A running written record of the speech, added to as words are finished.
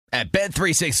At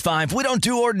Bet365, we don't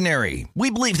do ordinary. We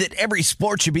believe that every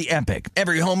sport should be epic.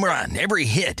 Every home run, every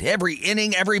hit, every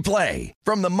inning, every play.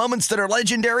 From the moments that are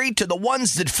legendary to the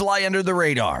ones that fly under the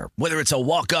radar. Whether it's a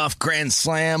walk-off grand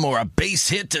slam or a base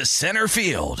hit to center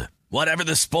field. Whatever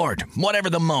the sport, whatever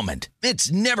the moment.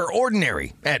 It's never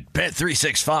ordinary at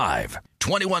Bet365.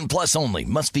 21 plus only.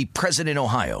 Must be present in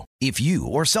Ohio. If you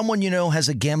or someone you know has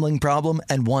a gambling problem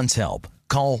and wants help,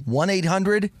 call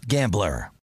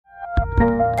 1-800-GAMBLER.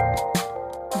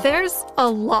 There's a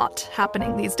lot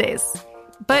happening these days,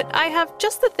 but I have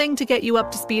just the thing to get you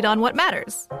up to speed on what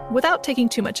matters without taking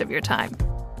too much of your time.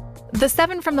 The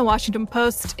 7 from the Washington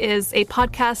Post is a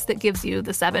podcast that gives you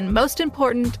the 7 most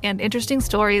important and interesting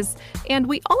stories, and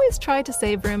we always try to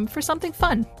save room for something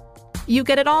fun. You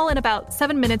get it all in about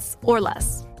 7 minutes or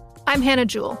less. I'm Hannah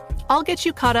Jewell. I'll get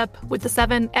you caught up with the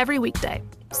 7 every weekday.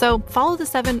 So follow the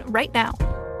 7 right now.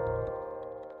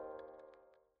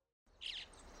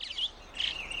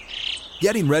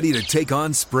 Getting ready to take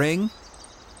on spring?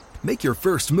 Make your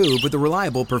first move with the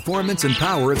reliable performance and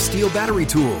power of Steel battery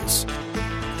tools.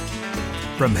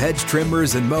 From hedge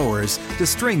trimmers and mowers to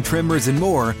string trimmers and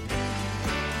more,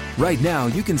 right now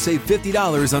you can save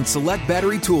 $50 on select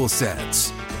battery tool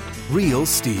sets. Real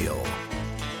Steel.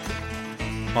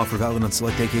 Offer valid on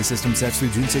select AK system sets through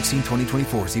June 16,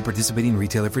 2024. See participating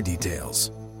retailer for details.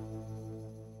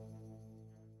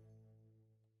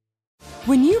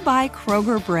 When you buy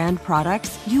Kroger brand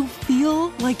products, you feel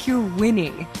like you're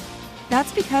winning.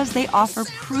 That's because they offer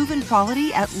proven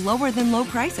quality at lower than low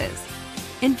prices.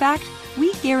 In fact,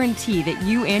 we guarantee that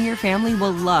you and your family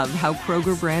will love how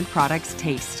Kroger brand products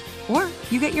taste, or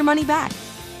you get your money back.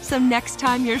 So next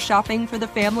time you're shopping for the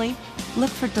family,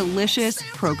 look for delicious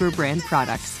Kroger brand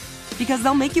products, because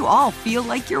they'll make you all feel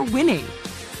like you're winning.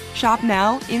 Shop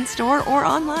now, in-store, or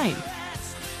online.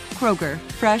 Kroger,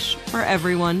 fresh for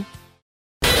everyone.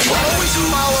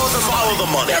 Always follow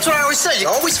the money. That's what I always say. You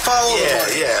always follow the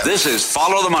money. Yeah. This is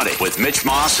Follow the Money with Mitch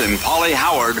Moss and Paulie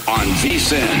Howard on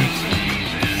VSiN.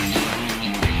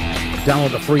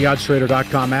 Download the free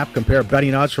oddstrader.com app. Compare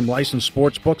betting odds from licensed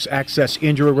sportsbooks, access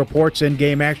injury reports,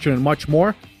 in-game action, and much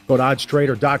more. Go to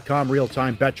oddstrader.com.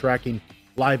 Real-time bet tracking,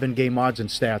 live in-game odds and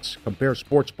stats. Compare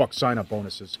sportsbook sign-up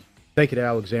bonuses. Thank you to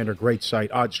Alexander. Great site,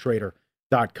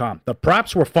 oddstrader.com. The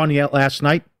props were fun last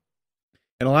night.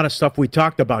 And a lot of stuff we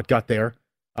talked about got there.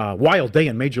 Wild day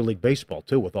in Major League Baseball,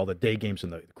 too, with all the day games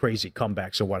and the crazy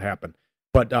comebacks and what happened.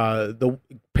 But the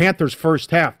Panthers' first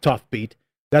half, tough beat.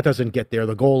 That doesn't get there.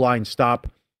 The goal line stop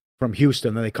from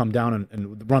Houston, then they come down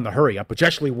and run the hurry up, which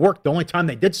actually worked the only time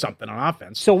they did something on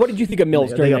offense. So what did you think of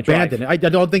Mills during that drive? They abandoned it. I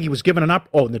don't think he was given in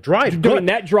the drive. During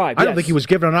that drive, I don't think he was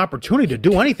given an opportunity to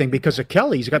do anything because of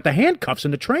Kelly. He's got the handcuffs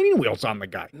and the training wheels on the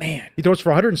guy. Man. He throws for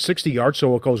 160 yards,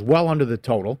 so it goes well under the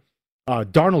total.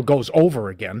 Darnold goes over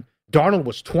again. Darnold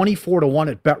was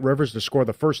 24-1 at Bet Rivers to score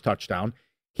the first touchdown.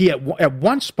 At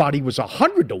one spot, he was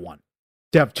 100-1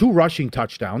 to have 2 rushing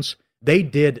touchdowns. They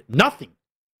did nothing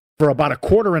for about a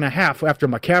quarter and a half after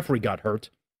McCaffrey got hurt.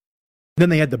 Then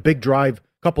they had the big drive, a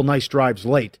couple nice drives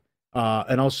late.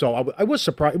 And also, I was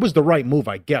surprised. It was the right move,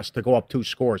 I guess, to go up 2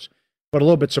 scores. But a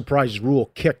little bit surprised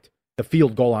Rule kicked the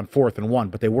field goal on 4th and 1,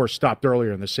 but they were stopped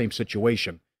earlier in the same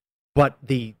situation. But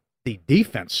the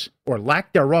defense, or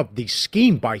lack thereof, the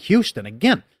scheme by Houston,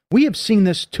 again, we have seen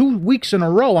this 2 weeks in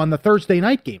a row on the Thursday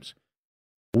night games.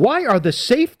 Why are the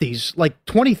safeties like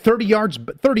 20, 30 yards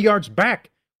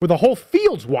back where the whole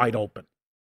field's wide open?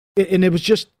 And it was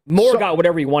just... Moore got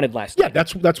whatever he wanted last night. Yeah,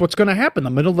 that's what's going to happen.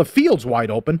 The middle of the field's wide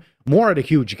open. Moore had a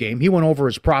huge game. He went over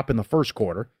his prop in the first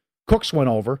quarter. Cooks went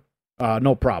over,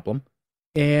 no problem.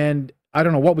 And I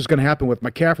don't know what was going to happen with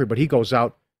McCaffrey, but he goes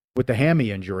out with the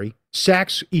hammy injury.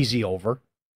 Sacks easy over.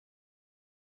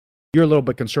 You're a little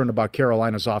bit concerned about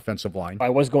Carolina's offensive line. I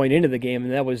was going into the game,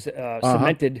 and that was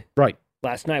cemented right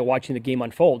last night watching the game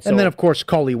unfold. So. And then, of course,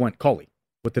 Culley went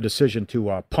with the decision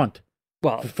to punt.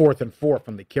 Well, 4th and 4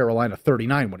 from the Carolina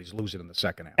 39 when he's losing in the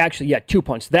second half. Actually, yeah, 2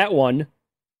 punts. That one,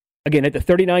 again, at the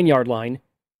 39-yard line,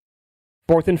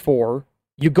 4th and 4.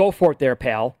 You go for it there,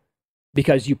 pal,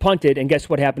 because you punted, and guess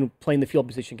what happened playing the field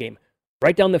position game?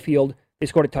 Right down the field, they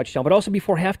scored a touchdown, but also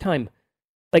before halftime.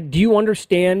 Like, do you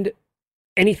understand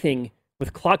anything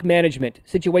with clock management,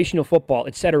 situational football,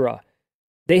 etc.?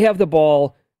 They have the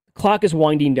ball, the clock is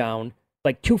winding down,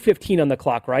 like 2:15 on the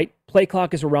clock, right? Play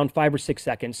clock is around 5 or 6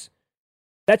 seconds.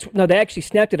 They actually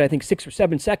snapped it, I think, 6 or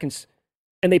 7 seconds,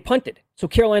 and they punted. So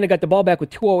Carolina got the ball back with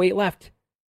 2:08 left.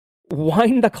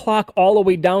 Wind the clock all the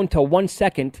way down to 1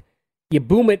 second. You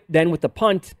boom it then with the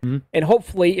punt, and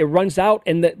hopefully it runs out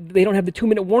and they don't have the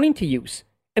 2-minute warning to use.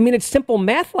 I mean, it's simple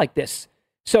math like this.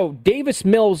 So Davis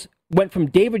Mills went from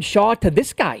David Shaw to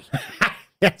this guy.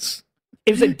 Yes.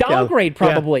 It was a downgrade,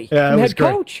 probably, from head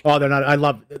coach. Oh, they're not. I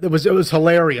love it. It was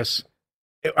hilarious.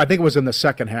 I think it was in the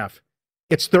second half.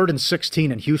 It's 3rd and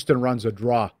 16, and Houston runs a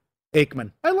draw.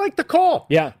 Aikman, I like the call.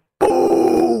 Yeah.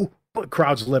 Boo! But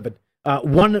crowd's livid.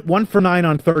 1 for 9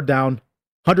 on 3rd down,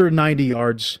 190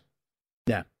 yards.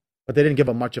 Yeah, but they didn't give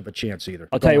him much of a chance either.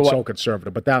 I'll tell you what. So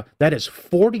conservative, but that is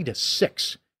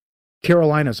 40-6.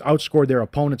 Carolina's outscored their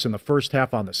opponents in the first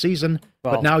half on the season,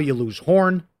 but now you lose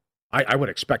Horn. I would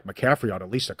expect McCaffrey out at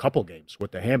least a couple games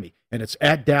with the hammy. And it's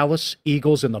at Dallas,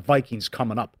 Eagles, and the Vikings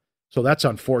coming up. So that's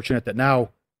unfortunate that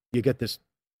now you get this.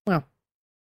 Well,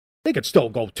 they could still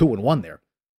go 2-1 there,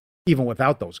 even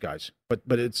without those guys. But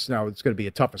it's going to be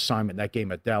a tough assignment. That game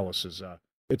at Dallas is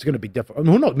it's going to be difficult.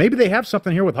 Who knows? Maybe they have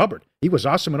something here with Hubbard. He was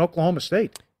awesome in Oklahoma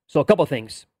State. So a couple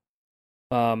things.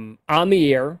 On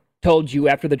the air, told you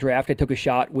after the draft, I took a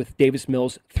shot with Davis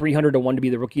Mills, 300-1 to be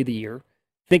the Rookie of the Year.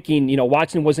 Thinking,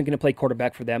 Watson wasn't going to play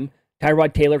quarterback for them.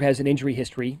 Tyrod Taylor has an injury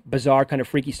history. Bizarre, kind of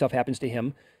freaky stuff happens to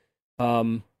him.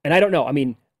 And I don't know. I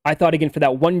mean, I thought, again, for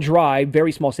that one drive,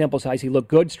 very small sample size, he looked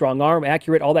good, strong arm,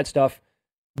 accurate, all that stuff.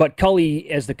 But Cully,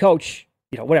 as the coach,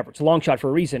 whatever, it's a long shot for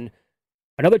a reason.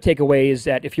 Another takeaway is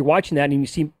that if you're watching that and you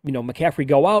see, McCaffrey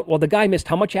go out, well, the guy missed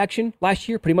how much action last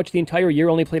year? Pretty much the entire year,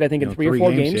 only played, I think, in 3 or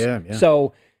 4 games. Yeah.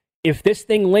 So if this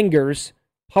thing lingers,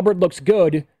 Hubbard looks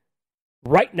good.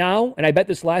 Right now, and I bet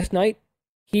this last night,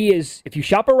 he is, if you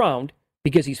shop around,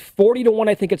 because he's 40-1,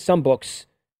 I think, at some books,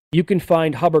 you can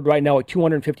find Hubbard right now at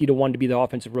 250-1 to be the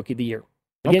Offensive Rookie of the Year.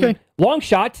 Again, okay. Long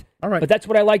shot, all right, but that's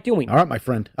what I like doing. All right, my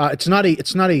friend. It's not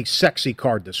a sexy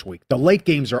card this week. The late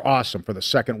games are awesome for the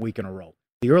second week in a row.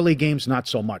 The early games, not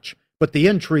so much. But the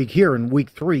intrigue here in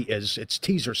week 3 is it's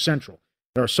teaser central.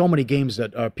 There are so many games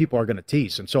that people are going to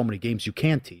tease and so many games you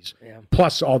can tease. Yeah.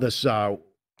 Plus all this...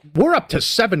 we're up to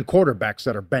 7 quarterbacks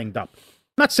that are banged up. I'm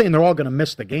not saying they're all going to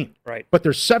miss the game, right? But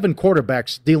there's 7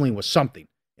 quarterbacks dealing with something,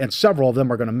 and several of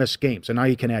them are going to miss games. And now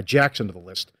you can add Jackson to the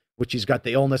list, which he's got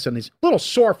the illness and he's a little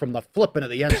sore from the flip into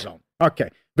the end zone. Okay,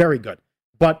 very good.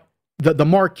 But the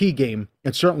marquee game,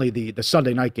 and certainly the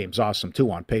Sunday night game's awesome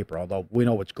too on paper, although we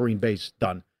know what Green Bay's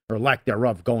done, or lack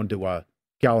thereof, going to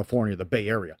California, the Bay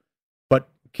Area. But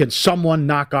can someone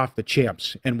knock off the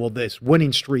champs, and will this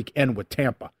winning streak end with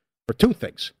Tampa? For 2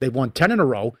 things. They've won 10 in a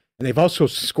row, and they've also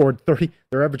scored 30.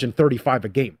 They're averaging 35 a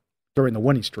game during the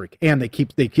winning streak, and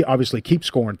they obviously keep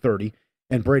scoring 30,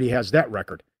 and Brady has that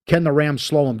record. Can the Rams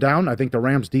slow them down? I think the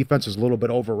Rams defense is a little bit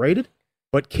overrated,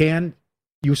 but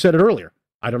you said it earlier,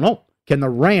 I don't know, can the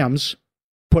Rams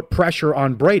put pressure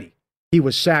on Brady? He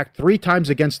was sacked 3 times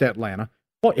against Atlanta.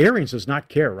 Well, Arians does not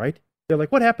care, right? They're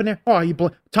like, what happened there?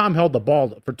 Oh, Tom held the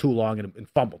ball for too long and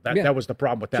fumbled. That was the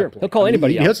problem with that sure. play. He'll call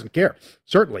anybody out. He doesn't care,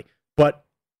 certainly. But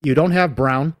you don't have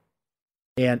Brown,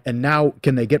 and now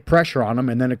can they get pressure on him?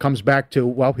 And then it comes back to,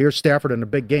 well, here's Stafford in a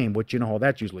big game, which you know how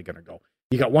that's usually going to go.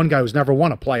 You got one guy who's never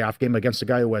won a playoff game against a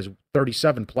guy who has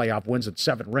 37 playoff wins and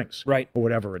 7 rings, right, or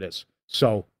whatever it is.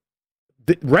 So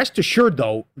rest assured,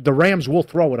 though, the Rams will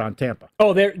throw it on Tampa.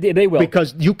 Oh, they will.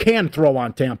 Because you can throw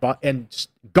on Tampa, and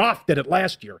Goff did it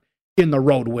last year in the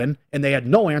road win, and they had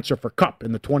no answer for Kupp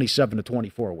in the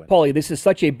 27-24 win. Paulie, this is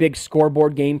such a big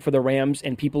scoreboard game for the Rams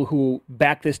and people who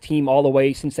back this team all the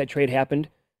way since that trade happened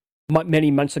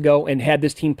many months ago and had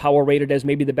this team power rated as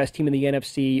maybe the best team in the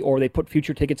NFC, or they put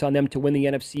future tickets on them to win the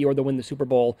NFC or to win the Super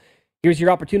Bowl. Here's your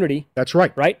opportunity. That's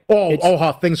right. Right?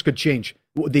 How things could change.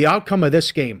 The outcome of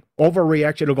this game,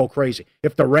 overreaction, it'll go crazy.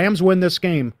 If the Rams win this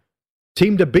game,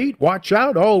 team to beat, watch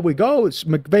out. Oh, we go. It's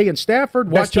McVay and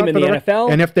Stafford. Best team in the NFL.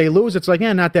 And if they lose, it's like,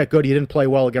 not that good. You didn't play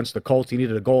well against the Colts. You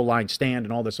needed a goal line stand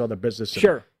and all this other business.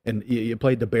 Sure. And you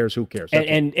played the Bears. Who cares?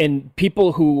 And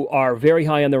people who are very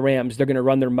high on the Rams, they're going to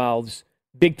run their mouths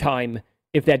big time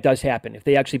if that does happen. If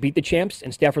they actually beat the champs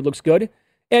and Stafford looks good.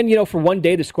 And, for one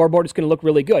day, the scoreboard is going to look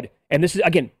really good. And this is,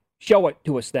 again, show it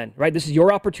to us then, right? This is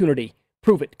your opportunity.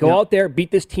 Prove it. Go out there,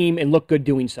 beat this team, and look good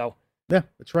doing so. Yeah,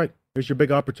 that's right. Here's your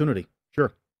big opportunity.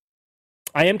 Sure.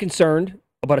 I am concerned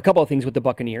about a couple of things with the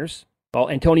Buccaneers. Well,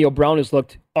 Antonio Brown has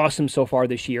looked awesome so far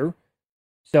this year.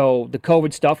 So the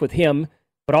COVID stuff with him,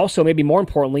 but also maybe more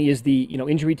importantly is the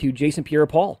injury to Jason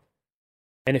Pierre-Paul.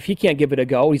 And if he can't give it a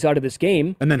go, he's out of this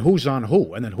game. And then who's on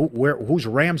who? And then who's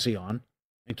Ramsey on?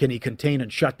 And can he contain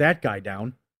and shut that guy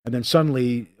down? And then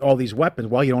suddenly all these weapons.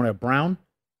 Well, you don't have Brown.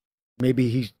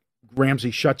 Maybe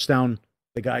Ramsey shuts down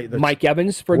the guy. Mike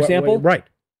Evans, for example. Right.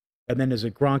 And then is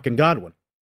it Gronk and Godwin?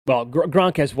 Well,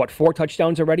 Gronk has, 4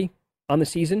 touchdowns already on the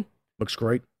season? Looks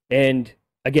great. And,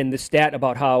 again, the stat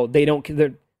about how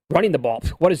they're running the ball.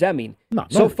 What does that mean? No.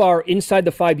 So far, inside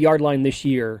the 5-yard line this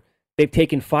year, they've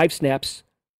taken 5 snaps,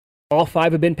 All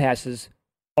 5 have been passes.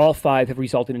 All 5 have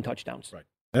resulted in touchdowns. Right.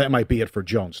 And that might be it for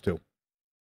Jones, too,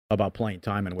 about playing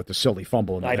time and with the silly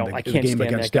fumble in the game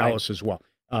against Dallas as well.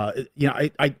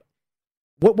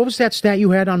 What was that stat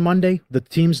you had on Monday? The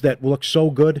teams that look so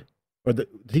good, or the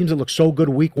teams that look so good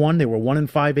week 1, they were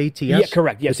 1-5 ATS? Yeah,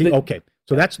 correct. Yes. Okay.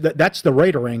 So that's the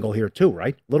Raider angle here, too,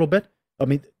 right? A little bit? I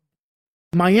mean,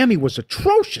 Miami was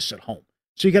atrocious at home.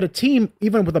 So you got a team,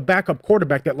 even with a backup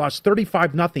quarterback, that lost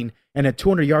 35-0 and had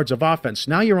 200 yards of offense.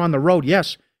 Now you're on the road,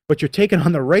 yes, but you're taking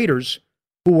on the Raiders,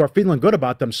 who are feeling good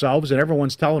about themselves, and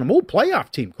everyone's telling them, oh, playoff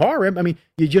team, Carr. I mean,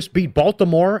 you just beat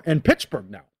Baltimore and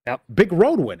Pittsburgh now. Yep. Big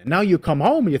road win. And now you come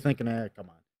home and you're thinking, come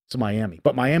on, it's Miami.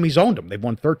 But Miami's owned them. They've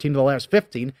won 13 of the last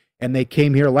 15, and they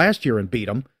came here last year and beat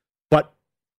them. But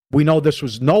we know this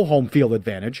was no home field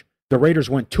advantage. The Raiders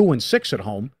went 2-6 at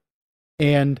home,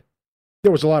 and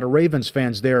there was a lot of Ravens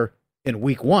fans there in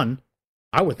week 1.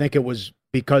 I would think it was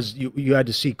because you had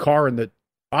to see Carr and the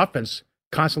offense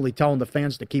constantly telling the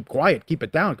fans to keep quiet, keep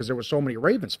it down, because there were so many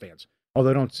Ravens fans.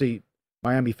 Although I don't see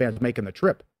Miami fans making the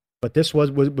trip. But this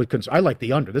would I like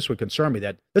the under. This would concern me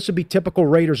that this would be typical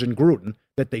Raiders in Gruden,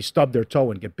 that they stub their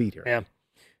toe and get beat here. Yeah.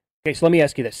 Okay, so let me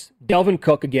ask you this. Dalvin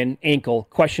Cook, again, ankle,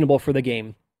 questionable for the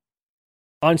game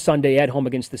on Sunday at home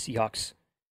against the Seahawks.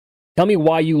 Tell me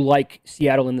why you like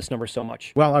Seattle in this number so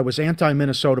much. Well, I was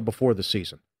anti-Minnesota before the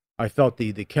season. I felt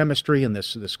the chemistry and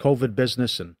this COVID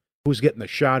business and who's getting the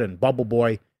shot and Bubble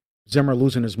Boy, Zimmer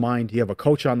losing his mind. You have a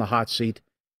coach on the hot seat.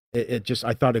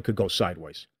 I thought it could go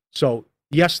sideways. So,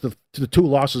 yes, the 2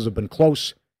 losses have been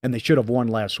close, and they should have won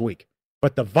last week.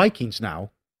 But the Vikings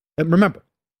now, and remember,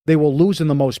 they will lose in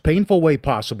the most painful way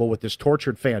possible with this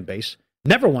tortured fan base,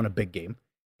 never won a big game,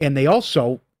 and they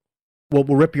also will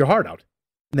rip your heart out.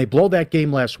 And they blow that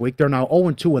game last week. They're now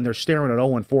 0-2, and they're staring at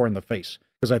 0-4 in the face,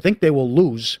 because I think they will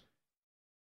lose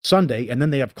Sunday, and then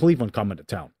they have Cleveland coming to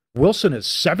town. Wilson is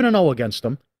 7-0 against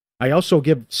them. I also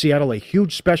give Seattle a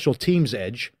huge special teams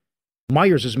edge.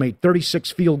 Myers has made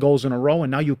 36 field goals in a row,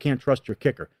 and now you can't trust your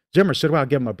kicker. Zimmer said, well,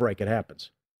 give him a break. It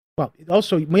happens. Well,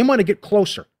 also, you want to get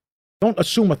closer. Don't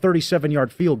assume a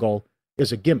 37-yard field goal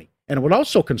is a gimme. And it would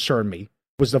also concern me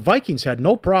was the Vikings had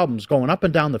no problems going up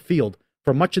and down the field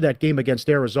for much of that game against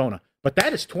Arizona. But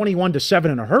that is 21-7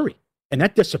 in a hurry, and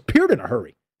that disappeared in a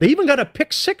hurry. They even got a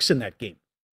pick 6 in that game.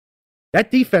 That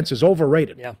defense is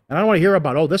overrated. Yeah. And I don't want to hear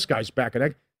about, this guy's back.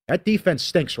 And that defense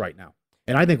stinks right now.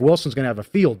 And I think Wilson's going to have a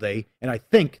field day. And I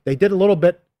think they did a little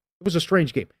bit. It was a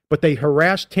strange game. But they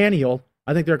harassed Tannehill.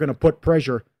 I think they're going to put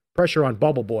pressure on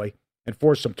Bubble Boy and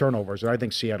force some turnovers. And I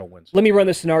think Seattle wins. Let me run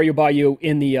this scenario by you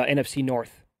in the NFC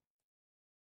North.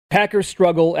 Packers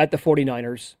struggle at the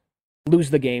 49ers.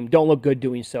 Lose the game. Don't look good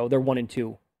doing so. They're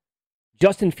 1-2.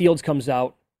 Justin Fields comes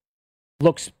out.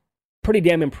 Looks pretty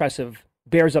damn impressive.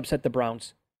 Bears upset the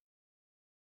Browns.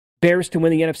 Bears to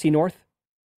win the NFC North?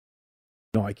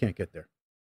 No, I can't get there.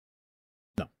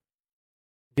 No.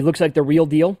 He looks like the real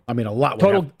deal. I mean, a lot.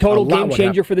 Total game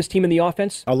changer for this team in the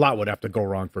offense. A lot would have to go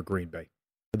wrong for Green Bay.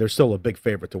 But they're still a big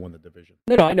favorite to win the division.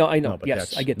 No, I know.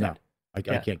 Yes, I get that. I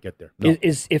can't get there. No.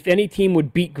 Is if any team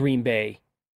would beat Green Bay,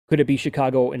 could it be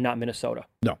Chicago and not Minnesota?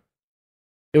 No.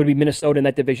 It would be Minnesota in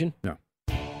that division? No.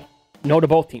 No to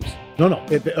both teams? No.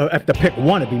 If to pick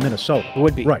one, it'd be Minnesota. It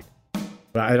would be. Right.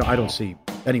 But I don't see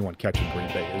anyone catching Green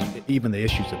Bay, even the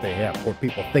issues that they have, or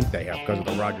people think they have because of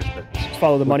the Rodgers business. Just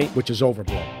follow the money. Which is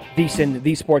overblown. VSiN,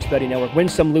 the Sports Betting Network. Win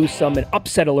some, lose some, an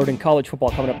upset alert in college football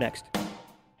coming up next.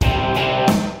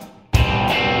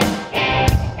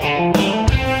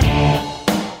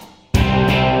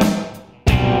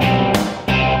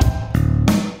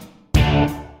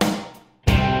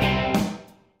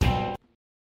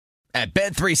 At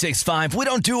Bet365, we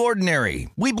don't do ordinary.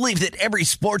 We believe that every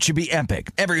sport should be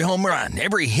epic. Every home run,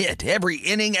 every hit, every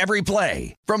inning, every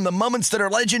play. From the moments that are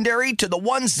legendary to the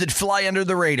ones that fly under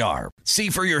the radar. See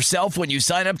for yourself when you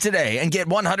sign up today and get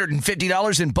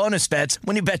 $150 in bonus bets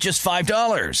when you bet just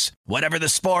 $5. Whatever the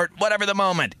sport, whatever the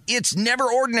moment, it's never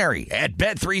ordinary at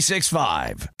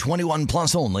Bet365. 21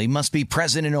 plus only. Must be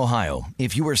present in Ohio.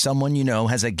 If you or someone you know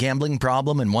has a gambling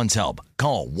problem and wants help,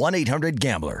 call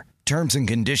 1-800-GAMBLER. Terms and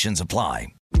conditions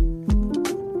apply.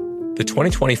 The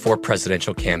 2024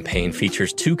 presidential campaign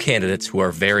features two candidates who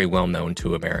are very well known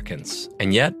to Americans.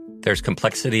 And yet, there's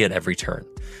complexity at every turn.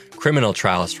 Criminal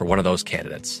trials for one of those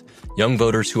candidates. Young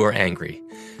voters who are angry.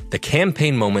 The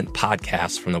Campaign Moment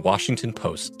podcast from the Washington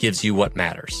Post gives you what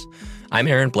matters. I'm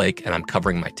Aaron Blake, and I'm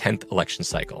covering my 10th election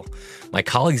cycle. My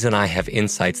colleagues and I have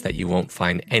insights that you won't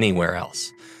find anywhere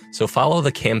else. So follow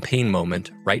The Campaign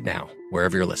Moment right now,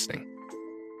 wherever you're listening.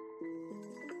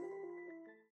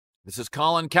 This is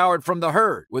Colin Cowherd from The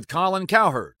Herd with Colin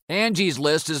Cowherd. Angie's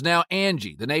List is now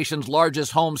Angie, the nation's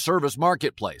largest home service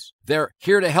marketplace. They're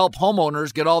here to help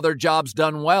homeowners get all their jobs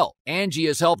done well. Angie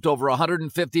has helped over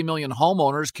 150 million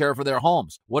homeowners care for their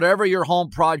homes. Whatever your home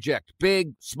project,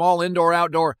 big, small, indoor,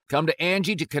 outdoor, come to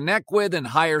Angie to connect with and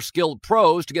hire skilled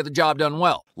pros to get the job done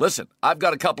well. Listen, I've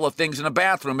got a couple of things in a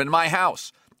bathroom in my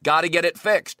house. Got to get it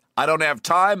fixed. I don't have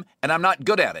time, and I'm not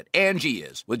good at it. Angie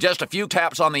is. With just a few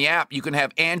taps on the app, you can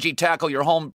have Angie tackle your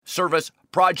home service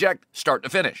project start to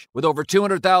finish. With over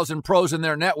 200,000 pros in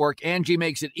their network, Angie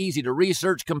makes it easy to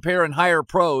research, compare, and hire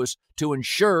pros to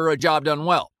ensure a job done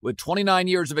well. With 29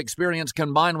 years of experience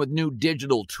combined with new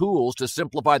digital tools to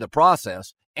simplify the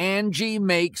process, Angie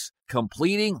makes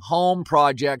completing home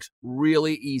projects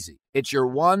really easy. It's your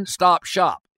one-stop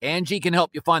shop. Angie can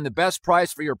help you find the best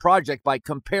price for your project by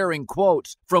comparing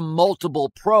quotes from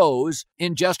multiple pros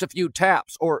in just a few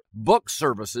taps, or book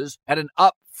services at an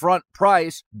upfront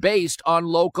price based on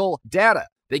local data.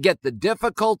 They get the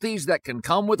difficulties that can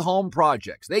come with home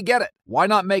projects. They get it. Why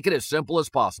not make it as simple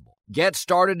as possible? Get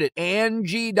started at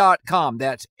Angie.com.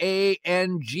 That's ANGI.com,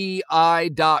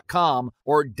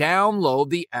 or download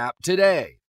the app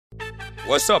today.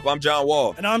 What's up? I'm John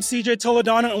Wall. And I'm CJ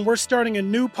Toledano, and we're starting a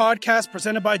new podcast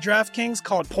presented by DraftKings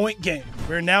called Point Game.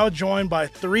 We're now joined by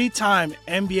three-time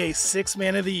NBA Sixth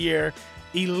Man of the Year,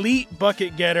 elite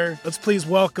bucket getter. Let's please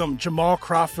welcome Jamal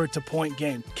Crawford to Point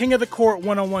Game. King of the Court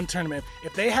one-on-one tournament.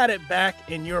 If they had it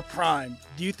back in your prime,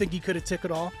 do you think you could have took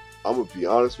it all? I'm going to be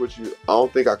honest with you. I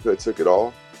don't think I could have took it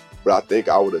all, but I think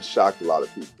I would have shocked a lot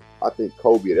of people. I think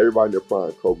Kobe and everybody in their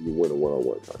prime, Kobe would win a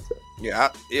one-on-one contest.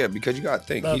 Yeah, because you got to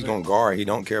think he's going to guard. He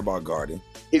don't care about guarding.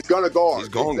 He's going to guard. He's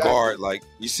going to guard. Like,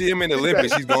 you see him in the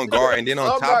Olympics, he's going to guard. And then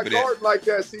on top of that. I'm not guarding like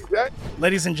that, CJ.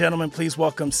 Ladies and gentlemen, please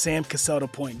welcome Sam Cassell to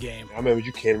Point Game. I remember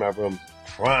you came out from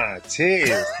crying,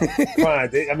 tears,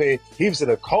 crying. I mean, he was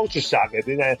in a culture shock. And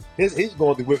then he's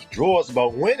going through withdrawals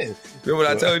about winning. Remember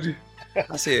what I told you?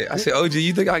 I said, OG,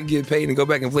 you think I can get paid and go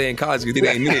back and play in college because it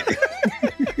ain't it?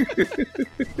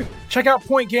 Check out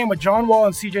Point Game with John Wall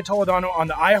and CJ Toledano on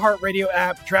the iHeartRadio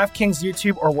app, DraftKings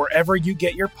YouTube, or wherever you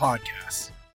get your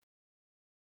podcasts.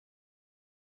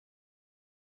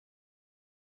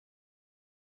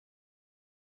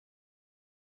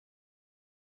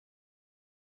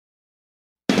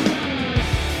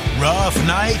 Rough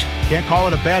night? Can't call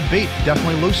it a bad beat.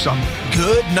 Definitely lose some.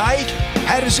 Good night?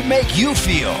 How does it make you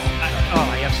feel?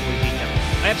 I absolutely hate them.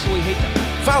 I absolutely hate them.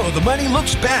 Follow The Money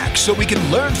Looks Back so we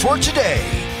can learn for today.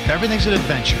 Everything's an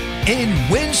adventure. In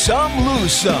Win Some,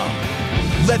 Lose Some.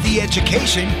 Let the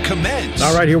education commence.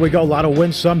 All right, here we go. A lot of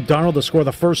win some. Darnold to score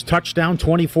the first touchdown,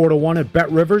 24-1 at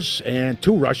Bet Rivers, and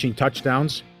 2 rushing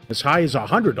touchdowns as high as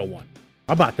 100-1. How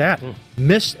about that?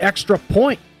 Missed extra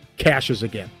point cashes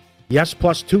again. Yes,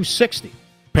 plus 260.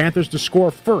 Panthers to score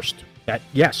first at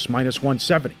yes, minus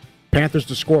 170. Panthers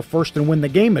to score first and win the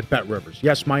game at Bet Rivers.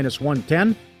 Yes, minus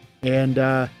 110.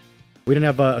 And we didn't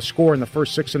have a score in the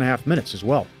first 6.5 minutes as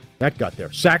well. That got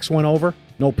there. Sacks went over,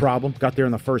 no problem. Got there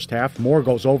in the first half. Moore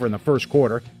goes over in the first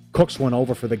quarter. Cooks went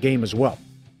over for the game as well.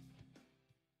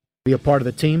 Be a part of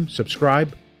the team.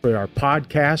 Subscribe for our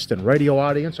podcast and radio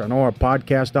audience. I know our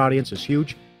podcast audience is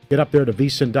huge. Get up there to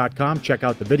vsin.com. Check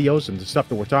out the videos and the stuff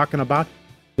that we're talking about.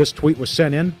 This tweet was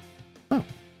sent in. Oh,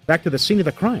 back to the scene of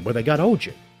the crime where they got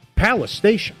OJ. Palace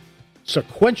Station.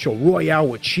 Sequential Royale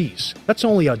with cheese. That's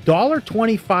only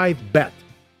 $1.25 bet.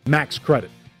 Max credit.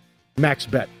 Max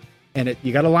bet. And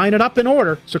you got to line it up in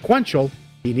order. Sequential.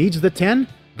 He needs the 10.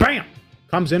 Bam!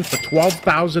 Comes in for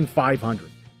 $12,500.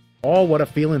 Oh, what a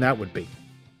feeling that would be.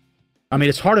 I mean,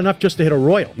 it's hard enough just to hit a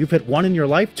Royal. You've hit one in your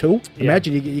life, too? Yeah.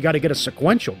 Imagine you got to get a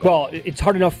sequential. Well, it's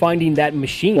hard enough finding that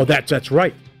machine. Well, that's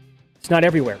right. It's not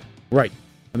everywhere. Right.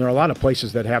 And there are a lot of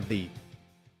places that have the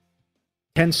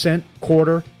 10-cent,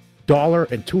 quarter,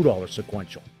 $1, and $2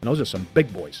 sequential. And those are some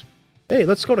big boys. Hey,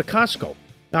 let's go to Costco.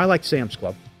 I like Sam's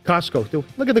Club. Costco, too.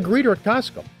 Look at the greeter at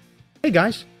Costco. Hey,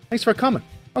 guys, thanks for coming.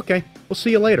 Okay, we'll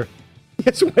see you later. He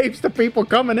just waves to people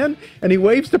coming in, and he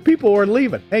waves to people who are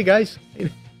leaving. Hey, guys.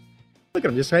 Look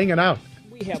at him just hanging out.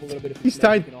 We have a little bit of... He's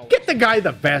tied. Get the guy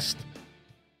the vest.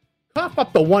 Cough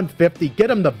up the 150.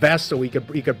 Get him the vest so he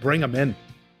could bring him in.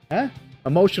 Huh?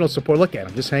 Emotional support. Look at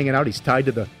him, just hanging out. He's tied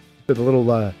to the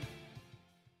little... I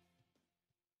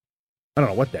don't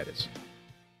know what that is.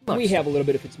 We have a little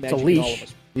bit of its magic it's a leash. in all of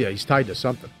us. Yeah, he's tied to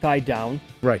something. Tied down.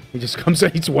 Right. He just comes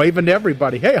in, he's waving to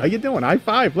everybody. Hey, how you doing? High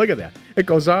five. Look at that. It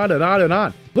goes on and on and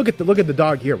on. Look at the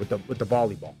dog here with the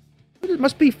volleyball. There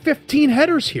must be 15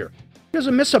 headers here. He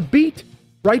doesn't miss a beat.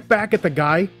 Right back at the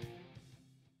guy.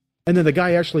 And then the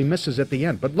guy actually misses at the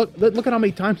end. But look at how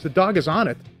many times the dog is on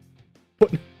it.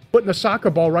 putting the soccer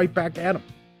ball right back at him.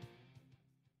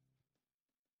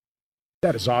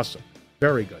 That is awesome.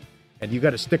 Very good. And you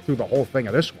got to stick through the whole thing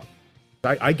of this one.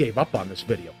 I gave up on this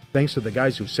video, thanks to the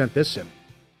guys who sent this in.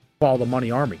 Follow the Money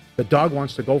Army. The dog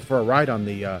wants to go for a ride on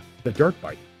the dirt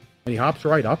bike. And he hops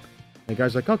right up. And the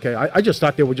guy's like, okay, I just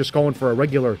thought they were just going for a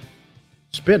regular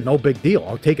spin. No big deal.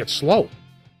 I'll take it slow.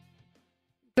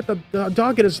 Get the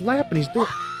dog in his lap and he's doing...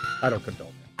 I don't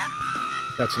condone that.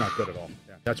 That's not good at all.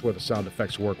 Yeah, that's where the sound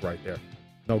effects work right there.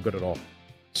 No good at all.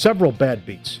 Several bad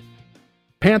beats.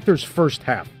 Panthers first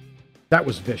half. That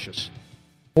was vicious.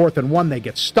 4th and 1, they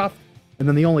get stuffed. And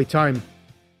then the only time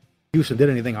Houston did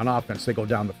anything on offense, they go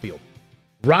down the field.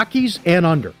 Rockies and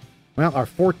under. Well, our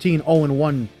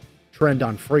 14-0-1 trend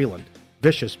on Freeland.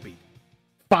 Vicious beat.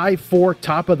 5-4,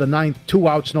 top of the 9th, 2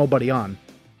 outs, nobody on.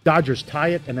 Dodgers tie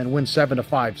it and then win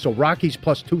 7-5. So Rockies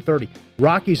plus 230.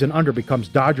 Rockies and under becomes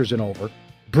Dodgers and over.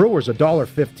 Brewers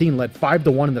 $1.15 led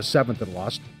 5-1 in the 7th and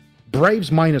lost.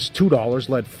 Braves minus $2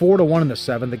 led 4-1 in the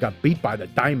 7th. They got beat by the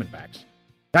Diamondbacks.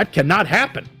 That cannot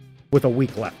happen with a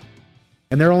week left.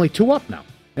 And they're only 2 up now.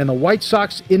 And the White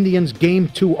Sox Indians game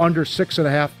 2 under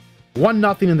 6.5.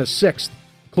 1-0 in the 6th.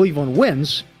 Cleveland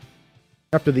wins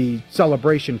after the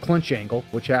celebration clinch angle,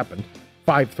 which happened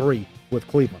 5-3 with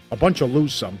Cleveland. A bunch of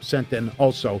lose some sent in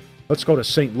also. Let's go to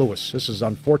St. Louis. This is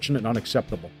unfortunate and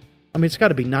unacceptable. I mean, it's got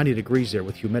to be 90 degrees there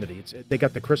with humidity. They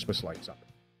got the Christmas lights up.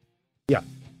 Yeah.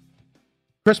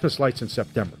 Christmas lights in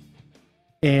September.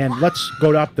 And let's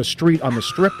go up the street on the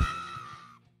Strip.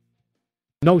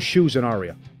 No shoes in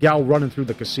Aria. Gal running through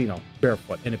the casino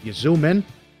barefoot. And if you zoom in,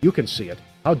 you can see it.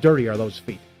 How dirty are those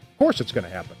feet? Of course it's going to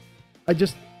happen.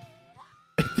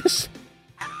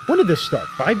 When did this start?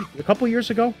 A couple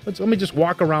years ago? Let me just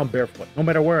walk around barefoot, no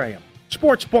matter where I am.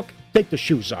 Sports book, take the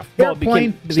shoes off. Well,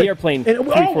 airplane. The airplane. 4 years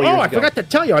ago. I forgot to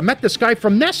tell you. I met this guy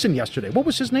from Nesson yesterday. What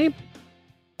was his name?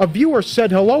 A viewer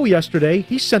said hello yesterday.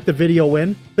 He sent the video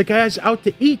in. The guy's out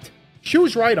to eat.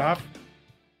 Shoes right off.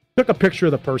 Took a picture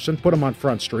of the person, put him on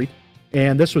Front Street.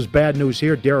 And this was bad news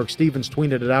here. Derek Stevens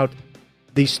tweeted it out.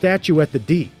 The statue at the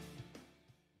D.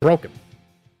 Broken.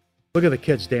 Look at the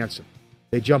kids dancing.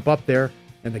 They jump up there,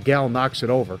 and the gal knocks it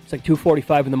over. It's like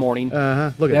 2:45 in the morning.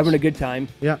 Uh-huh. Look at They're having this. a good time.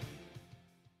 Yeah.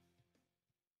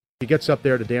 He gets up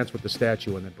there to dance with the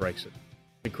statue and then breaks it.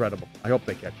 Incredible. I hope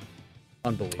they catch it.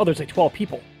 Unbelievable. Oh, there's like 12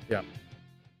 people. Yeah.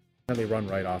 And they run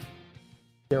right off.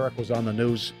 Derek was on the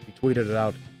news. He tweeted it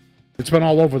out. It's been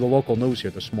all over the local news here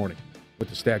this morning with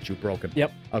the statue broken.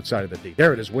 Yep. Outside of the D.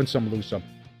 There it is. Win some, lose some.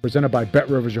 Presented by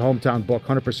BetRivers, your hometown book.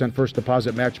 100% first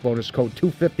deposit match bonus code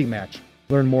 250match.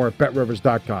 Learn more at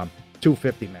betrivers.com.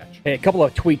 250match. Hey, a couple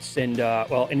of tweets and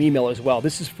an email as well.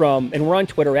 This is from, and we're on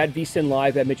Twitter at VSIN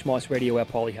Live, at Mitch Moss Radio, at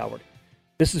Paulie Howard.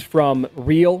 This is from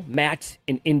Real, Matt,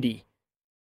 and Indy.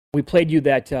 We played you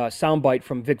that soundbite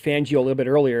from Vic Fangio a little bit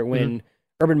earlier when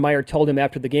Urban Meyer told him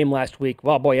after the game last week,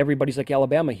 well, boy, everybody's like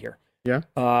Alabama here. Yeah.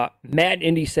 Matt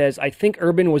Indy says, I think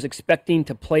Urban was expecting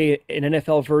to play an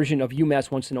NFL version of UMass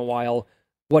once in a while.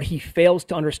 What he fails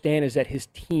to understand is that his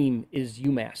team is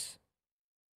UMass.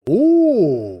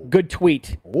 Ooh. Good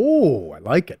tweet. Ooh, I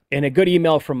like it. And a good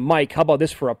email from Mike. How about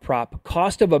this for a prop?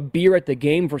 Cost of a beer at the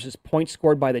game versus points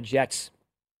scored by the Jets.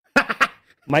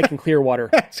 Mike in Clearwater.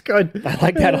 That's good. I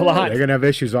like that a lot. They're going to have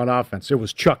issues on offense. It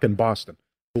was Chuck in Boston,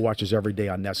 who watches every day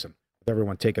on Nesson, with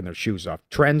everyone taking their shoes off.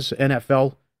 Trends,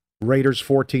 NFL, Raiders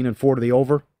 14-4 to the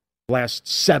over. Last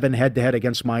 7 head-to-head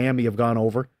against Miami have gone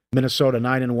over. Minnesota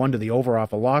 9-1 to the over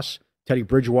off a loss. Teddy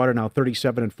Bridgewater now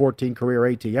 37-14 career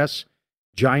ATS.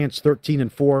 Giants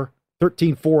 13-4,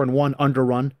 13-4-1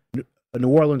 underrun. New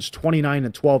Orleans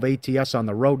 29-12 ATS on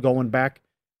the road going back.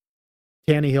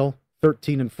 Tannehill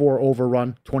 13-4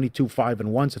 overrun,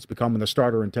 22-5-1 since becoming the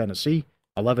starter in Tennessee.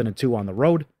 11-2 on the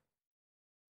road.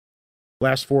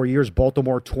 Last 4 years,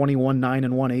 Baltimore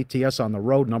 21-9-1 ATS on the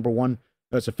road. Number one,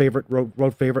 that's a favorite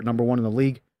road favorite, number one in the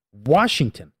league.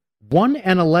 Washington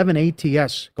 1-11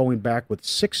 ATS going back with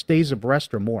 6 days of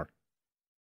rest or more.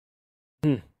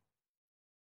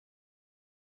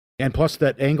 And plus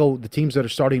that angle, the teams that are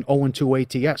starting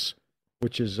 0-2 ATS,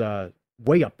 which is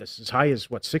way up. This as high as,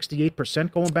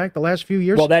 68% going back the last few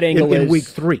years? Well, that angle in is... week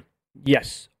 3.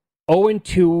 Yes.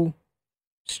 0-2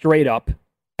 straight up.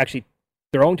 Actually,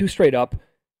 they're 0-2 straight up.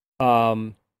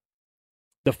 The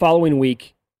following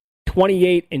week,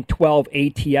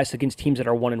 28-12 ATS against teams that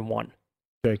are 1-1.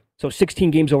 Okay. So 16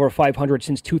 games over 500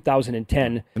 since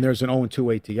 2010. And there's an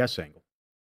 0-2 ATS angle.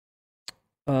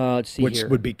 Let's see Which here.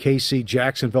 would be KC,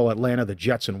 Jacksonville, Atlanta, the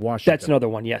Jets, and Washington. That's another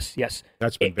one, yes.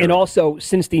 That's been very And also,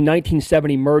 since the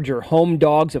 1970 merger, home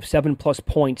dogs of 7+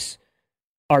 points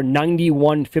are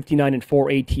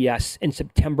 91-59-4 ATS in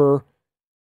September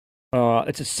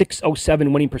It's a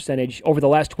 .607 winning percentage. Over the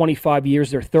last 25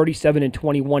 years, they're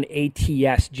 37-21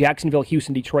 ATS. Jacksonville,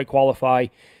 Houston, Detroit qualify.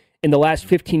 In the last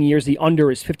 15 years, the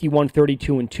under is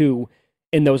 51-32-2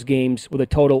 in those games with a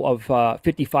total of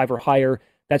 55 or higher.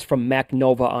 That's from Mac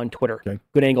Nova on Twitter. Okay.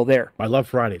 Good angle there. I love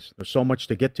Fridays. There's so much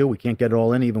to get to. We can't get it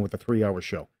all in, even with a 3-hour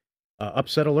show.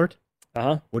 Upset alert?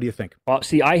 Uh-huh. What do you think? Well,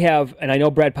 see, I have, and I know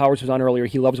Brad Powers was on earlier.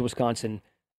 He loves Wisconsin.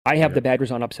 I have the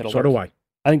Badgers on upset alert. So do I.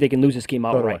 I think they can lose this game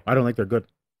outright. I don't think they're good.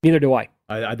 Neither do I.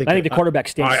 I think the quarterback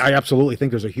stinks. I absolutely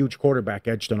think there's a huge quarterback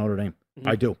edge to Notre Dame. Mm-hmm.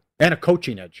 I do. And a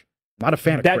coaching edge. I'm not a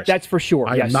fan of Chris. That's for sure.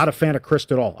 I am not a fan of Chris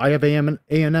at all. I have A&M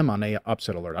on a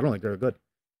upset alert. I don't think they're good.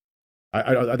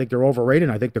 I think they're overrated,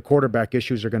 and I think the quarterback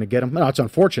issues are going to get them. No, it's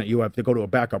unfortunate you have to go to a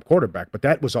backup quarterback, but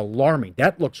that was alarming.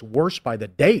 That looks worse by the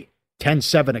day.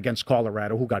 10-7 against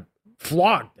Colorado, who got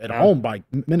flogged at home by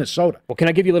Minnesota. Well, can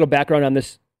I give you a little background on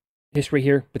this history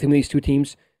here between these two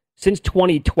teams? Since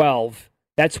 2012,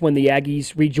 that's when the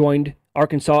Aggies rejoined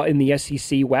Arkansas in the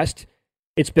SEC West.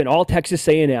 It's been all Texas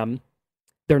A&M.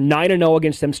 They're 9-0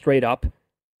 against them straight up.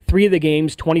 3 of the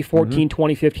games, 2014,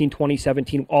 2015,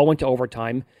 2017, all went to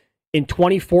overtime. In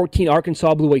 2014,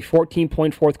 Arkansas blew a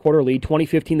 14-point fourth quarter lead.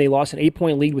 2015, they lost an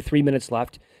 8-point lead with 3 minutes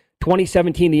left.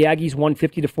 2017, the Aggies won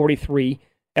 50-43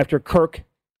 after Kirk,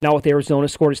 now with Arizona,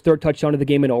 scored his 3rd touchdown of the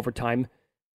game in overtime.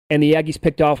 And the Aggies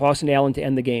picked off Austin Allen to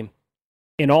end the game.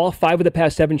 In all, 5 of the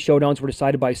past 7 showdowns were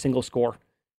decided by a single score.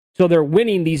 So they're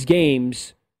winning these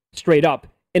games straight up.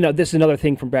 And this is another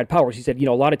thing from Brad Powers. He said,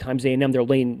 a lot of times A&M, they're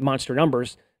laying monster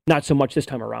numbers. Not so much this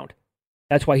time around.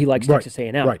 That's why he likes Texas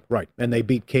A&M. Right. And they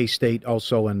beat K-State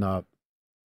also in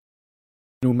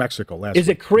New Mexico last week. Is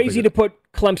it crazy to put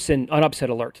Clemson on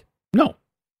upset alert? No.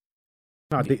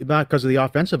 Not because of the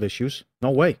offensive issues.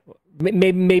 No way.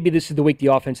 Maybe this is the week the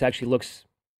offense actually looks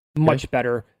much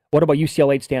better. What about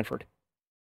UCLA at Stanford?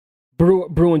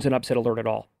 Bruins an upset alert at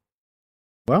all?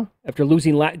 Well, after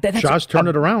losing Shaw's turned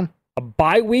it around. A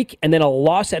bye week and then a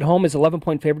loss at home is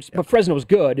 11-point favorites. But Fresno was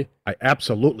good. I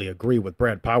absolutely agree with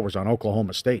Brad Powers on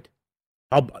Oklahoma State.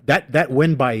 That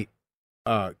win by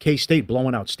K-State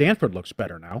blowing out Stanford looks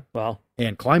better now. Well,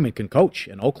 and Kleiman can coach,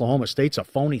 and Oklahoma State's a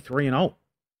phony 3-0.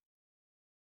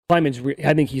 Kleiman's,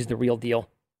 I think he's the real deal.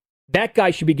 That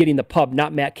guy should be getting the pub,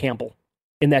 not Matt Campbell,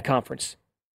 in that conference.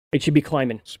 It should be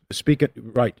Kleiman.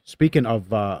 Speaking of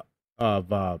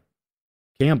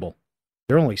Campbell,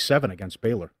 they're only 7 against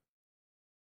Baylor.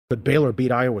 But Baylor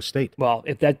beat Iowa State. Well,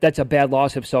 if that's a bad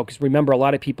loss, if so, because remember, a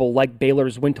lot of people like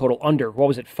Baylor's win total under. What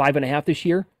was it, 5.5 this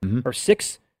year? Mm-hmm. Or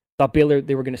 6? Thought Baylor,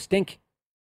 they were going to stink.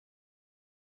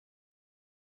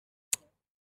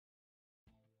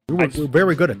 We were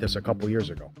very good at this a couple years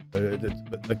ago.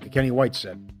 Kenny White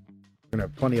said, we're going to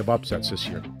have plenty of upsets this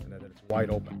year, and that it's wide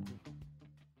open.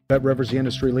 BetRivers, the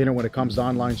industry leader when it comes to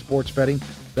online sports betting.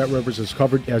 BetRivers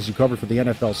has you covered for the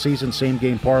NFL season,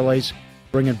 same-game parlays,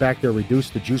 bringing back their Reduce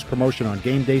the Juice promotion on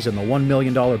game days and the $1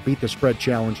 million Beat the Spread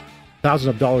Challenge. Thousands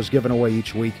of dollars given away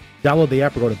each week. Download the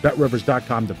app or go to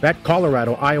BetRivers.com to bet.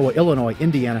 Colorado, Iowa, Illinois,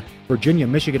 Indiana, Virginia,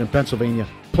 Michigan, and Pennsylvania.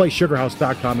 Play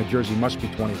SugarHouse.com in Jersey. Must be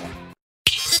 21.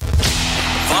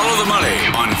 Follow the money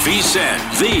on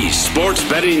VSiN, the Sports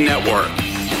Betting Network.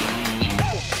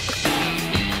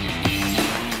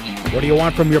 What do you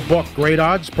want from your book? Great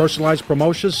odds, personalized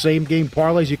promotions, same-game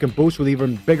parlays you can boost with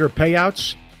even bigger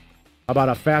payouts. How about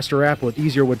a faster app with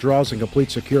easier withdrawals and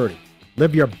complete security?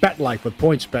 Live your bet life with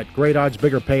PointsBet. Great odds,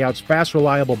 bigger payouts, fast,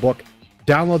 reliable book.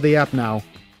 Download the app now.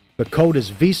 The code is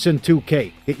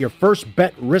VSiN2K. Get your first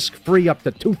bet risk-free up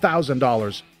to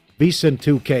 $2,000.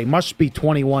 VSiN2K. Must be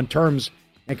 21. Terms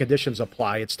and conditions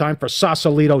apply. It's time for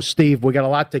Sausalito Steve. We got a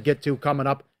lot to get to coming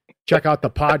up. Check out the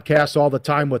podcast all the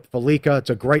time with Felica. It's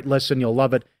a great listen. You'll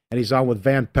love it. And he's on with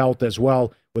Van Pelt as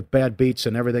well with Bad Beats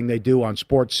and everything they do on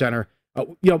Sports Center.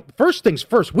 First things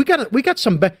first, we got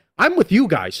some I'm with you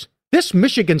guys. This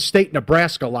Michigan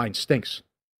State-Nebraska line stinks.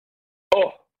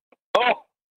 Oh,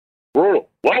 brutal.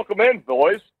 Welcome in,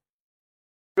 boys.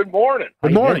 Good morning.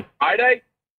 Good morning. Friday?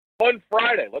 Fun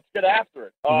Friday. Let's get after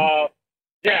it.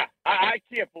 Yeah, I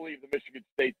can't believe the Michigan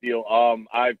State deal.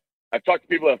 I've talked to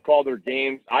people that have called their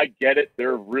games. I get it.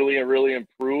 They're really, really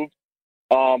improved.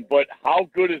 But how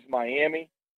good is Miami?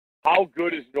 How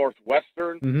good is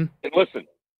Northwestern? Mm-hmm. And listen,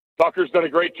 Tucker's done a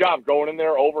great job going in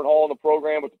there, overhauling the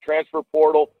program with the transfer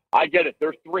portal. I get it.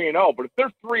 They're 3-0. But if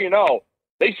they're 3-0,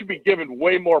 they should be given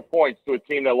way more points to a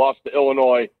team that lost to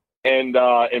Illinois and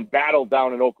battled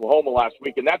down in Oklahoma last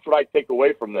week. And that's what I take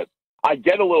away from this. I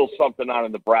get a little something out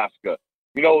of Nebraska.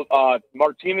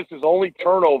 Martinez's only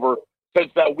turnover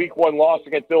since that week 1 loss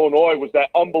against Illinois was that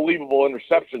unbelievable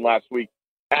interception last week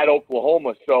at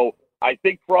Oklahoma. So I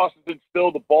think Frost has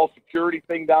instilled the ball security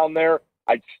thing down there.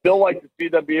 I'd still like to see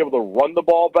them be able to run the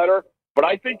ball better. But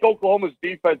I think Oklahoma's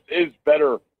defense is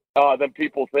better than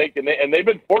people think, and they've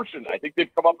been fortunate. I think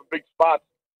they've come up in big spots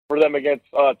for them against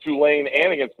Tulane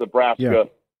and against Nebraska. Yeah.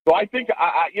 So I think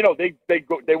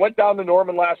they went down to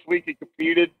Norman last week and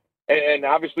competed and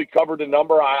obviously covered the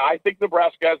number. I think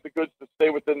Nebraska has the goods to stay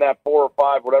within that 4 or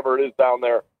 5, whatever it is down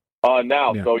there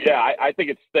now. Yeah. So I think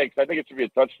it stinks. I think it should be a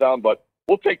touchdown, but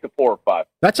we'll take the 4 or 5.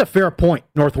 That's a fair point.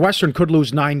 Northwestern could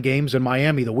lose 9 games, and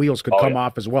Miami, the wheels could come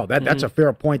off as well. That's a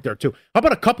fair point there, too. How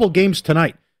about a couple games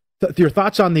tonight? Your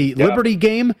thoughts on the Liberty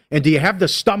game, and do you have the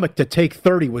stomach to take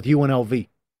 30 with UNLV?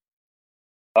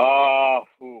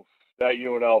 That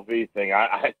UNLV thing.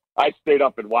 I stayed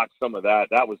up and watched some of that.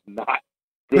 That was not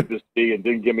good to see and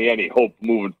didn't give me any hope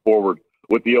moving forward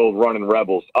with the old running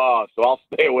Rebels. So I'll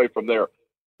stay away from there.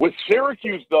 With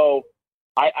Syracuse, though,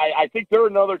 I think they're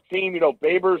another team.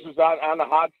 Babers is on the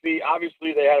hot seat.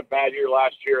 Obviously, they had a bad year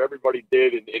last year. Everybody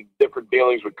did in different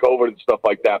dealings with COVID and stuff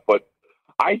like that. But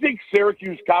I think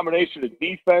Syracuse combination of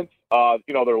defense,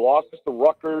 their losses to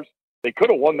Rutgers, they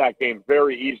could have won that game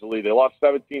very easily. They lost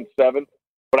 17-7.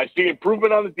 But I see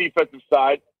improvement on the defensive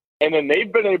side. And then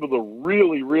they've been able to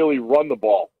really, really run the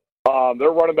ball.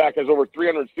 Their running back has over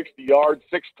 360 yards,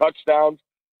 6 touchdowns.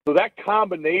 So that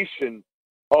combination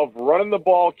of running the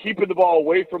ball, keeping the ball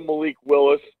away from Malik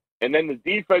Willis, and then the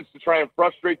defense to try and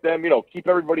frustrate them, keep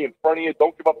everybody in front of you,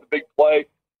 don't give up the big play.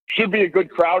 Should be a good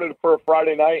crowd for a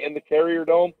Friday night in the Carrier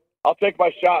Dome. I'll take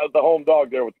my shot at the home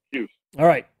dog there with the Cuse. All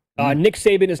right. Nick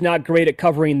Saban is not great at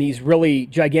covering these really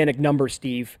gigantic numbers,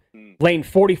 Steve. Lane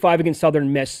 45 against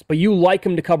Southern Miss, but you like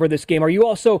him to cover this game. Are you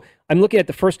also, I'm looking at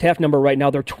the first half number right now,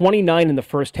 they're 29 in the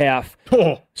first half.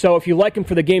 So if you like him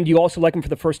for the game, do you also like him for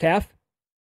the first half?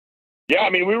 Yeah,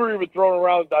 we were even throwing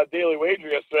around Daily Wager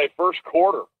yesterday, first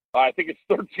quarter. I think it's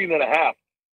 13.5.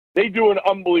 They do an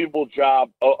unbelievable job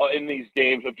in these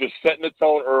games of just setting the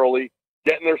tone early,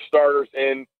 getting their starters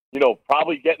in,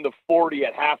 probably getting to 40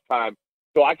 at halftime.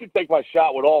 So I could take my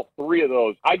shot with all 3 of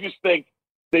those. I just think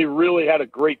they really had a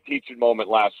great teaching moment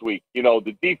last week.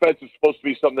 The defense is supposed to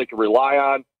be something they can rely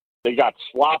on. They got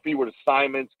sloppy with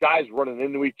assignments, guys running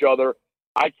into each other.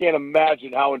 I can't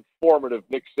imagine how informative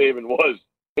Nick Saban was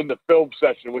in the film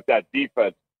session with that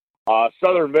defense.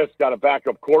 Southern Miss got a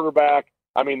backup quarterback.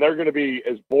 They're going to be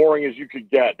as boring as you could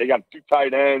get. They got 2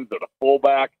 tight ends and a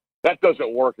fullback. That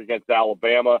doesn't work against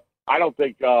Alabama. I don't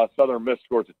think Southern Miss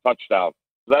scores a touchdown.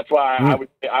 So that's why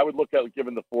I would look at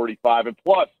giving the 45. And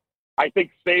plus, I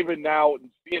think Saban now,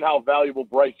 seeing how valuable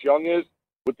Bryce Young is,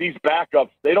 with these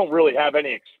backups, they don't really have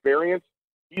any experience.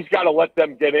 He's got to let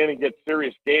them get in and get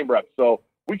serious game reps. So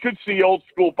we could see old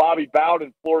school Bobby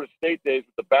Bowden Florida State days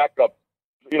with the backups,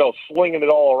 slinging it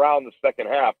all around the second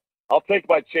half. I'll take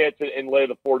my chance and lay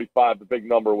the 45, the big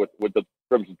number with the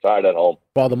Crimson Tide at home.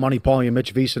 Follow the Money, Paulie and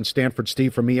Mitch Veason, Stanford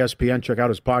Steve from ESPN. Check out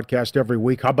his podcast every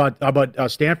week. How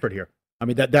about Stanford here?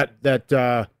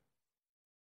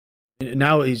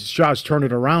 Now Shaw's turned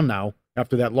it around now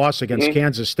after that loss against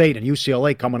Kansas State, and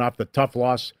UCLA coming off the tough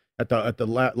loss at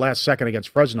the last second against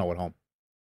Fresno at home.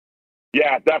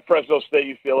 Yeah, that Fresno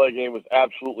State UCLA game was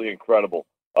absolutely incredible.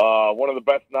 One of the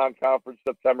best non-conference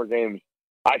September games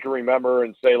I can remember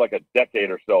in, say, like a decade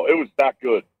or so. It was that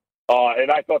good.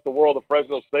 And I thought the world of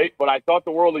Fresno State, but I thought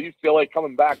the world of UCLA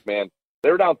coming back, man. They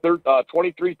were down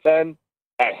 23-10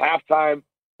 at halftime,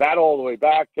 battle all the way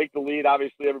back, take the lead.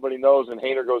 Obviously, everybody knows, and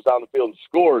Haener goes down the field and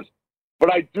scores.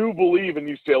 But I do believe in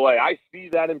UCLA. I see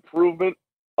that improvement.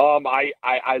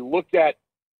 I look at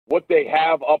what they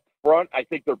have up front. I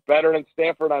think they're better than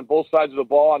Stanford on both sides of the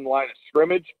ball on the line of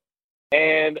scrimmage.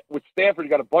 And with Stanford, you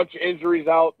got a bunch of injuries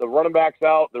out, the running backs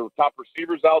out, their top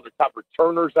receivers out, their top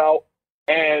returners out,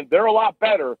 and they're a lot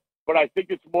better. But I think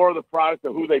it's more of the product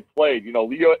of who they played.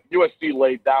 USC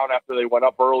laid down after they went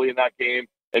up early in that game,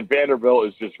 and Vanderbilt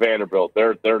is just Vanderbilt.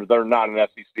 They're not an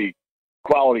SEC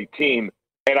quality team.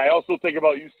 And I also think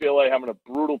about UCLA having a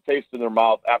brutal taste in their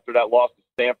mouth after that loss to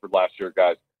Stanford last year,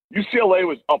 guys. UCLA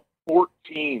was up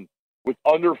 14 with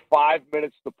under 5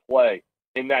 minutes to play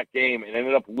in that game and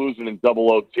ended up losing in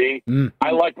double OT.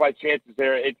 I like my chances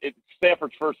there. It's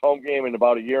Stanford's first home game in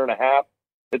about a year and a half.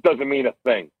 It doesn't mean a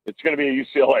thing. It's going to be a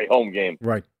UCLA home game.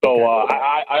 Right. So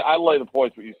I lay the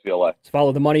points with UCLA. Let's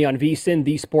follow the money on VSiN,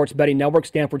 the Sports Betting Network.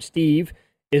 Stanford Steve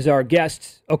is our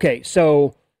guest. Okay,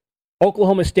 so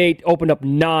Oklahoma State opened up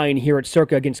 9 here at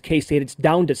Circa against K-State. It's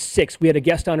down to 6. We had a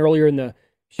guest on earlier in the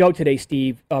show today,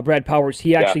 Steve, Brad Powers.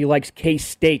 He actually likes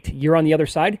K-State. You're on the other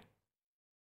side?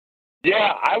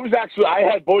 Yeah, I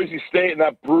had Boise State in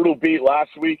that brutal beat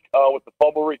last week with the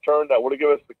fumble return that would have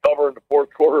given us the cover in the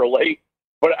fourth quarter late.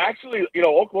 But actually,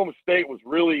 Oklahoma State was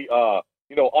really,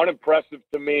 unimpressive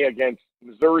to me against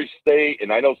Missouri State,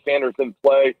 and I know Sanders didn't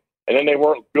play, and then they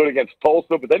weren't good against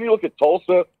Tulsa. But then you look at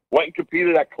Tulsa, went and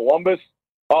competed at Columbus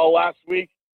last week.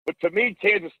 But to me,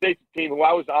 Kansas State's a team who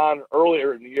I was on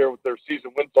earlier in the year with their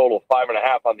season win total of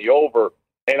 5.5 on the over,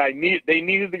 and they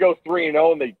needed to go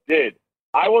 3-0, and they did.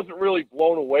 I wasn't really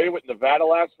blown away with Nevada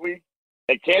last week,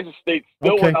 and Kansas State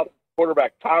still went out to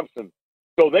quarterback Thompson.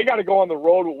 So they got to go on the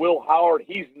road with Will Howard.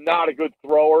 He's not a good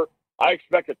thrower. I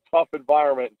expect a tough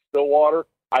environment in Stillwater.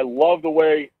 I love the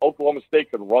way Oklahoma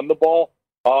State can run the ball.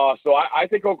 So I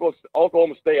think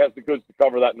Oklahoma State has the goods to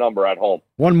cover that number at home.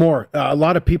 One more. A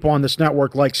lot of people on this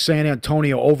network like San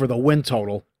Antonio over the win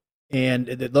total, and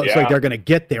it looks like they're going to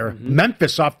get there. Mm-hmm.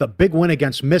 Memphis off the big win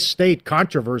against Miss State,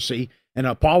 controversy, an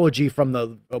apology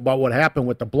about what happened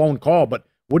with the blown call. But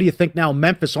what do you think now,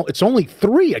 Memphis? It's only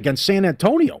 3 against San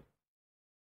Antonio.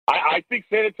 I think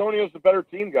San Antonio's the better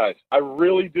team, guys. I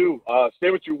really do. Say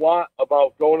what you want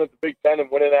about going to the Big Ten and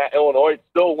winning at Illinois. It's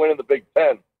still winning the Big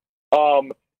Ten.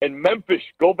 And Memphis,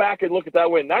 go back and look at that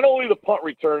win. Not only the punt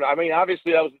return, I mean,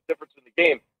 obviously that was the difference in the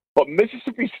game, but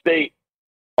Mississippi State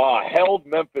held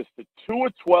Memphis to 2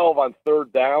 of 12 on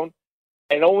third down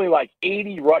and only like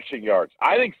 80 rushing yards.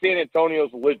 I think San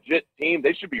Antonio's a legit team.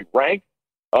 They should be ranked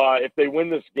if they win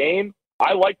this game.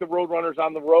 I like the Roadrunners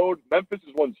on the road. Memphis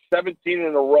has won 17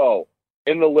 in a row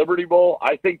in the Liberty Bowl.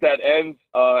 I think that ends,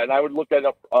 and I would look at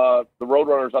the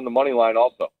Roadrunners on the money line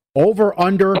also. Over,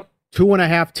 under,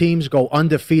 2.5 teams go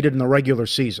undefeated in the regular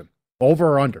season.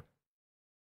 Over or under?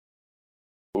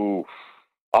 Ooh,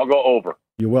 I'll go over.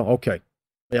 You will? Okay.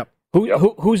 Yep.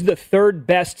 Who's the third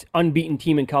best unbeaten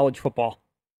team in college football?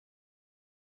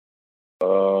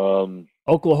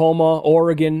 Oklahoma,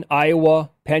 Oregon, Iowa,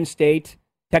 Penn State,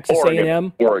 Texas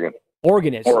A&M.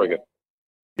 Oregon is.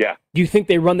 Yeah. Do you think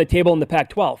they run the table in the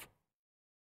Pac-12?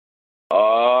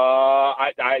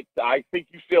 I think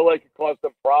UCLA could cause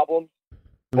them problems.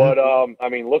 But, I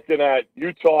mean, looking at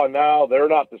Utah now, they're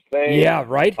not the same. Yeah,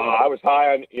 right? I was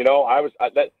high on,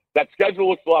 that schedule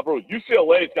looks a lot better.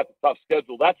 UCLA's got the tough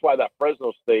schedule. That's why that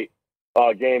Fresno State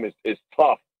game is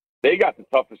tough. They got the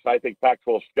toughest, I think,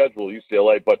 Pac-12 schedule,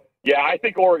 UCLA. But, yeah, I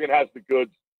think Oregon has the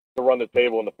goods to run the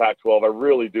table in the Pac-12. I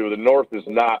really do. The North is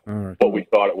not what we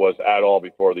thought it was at all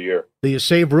before the year. Do you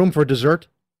save room for dessert?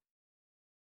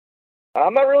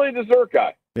 I'm not really a dessert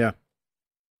guy. Yeah.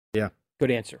 Good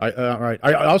answer. All right.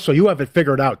 Also, you have it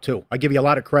figured out, too. I give you a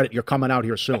lot of credit. You're coming out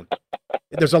here soon.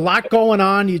 There's a lot going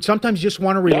on. You sometimes just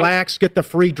want to relax, get the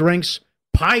free drinks.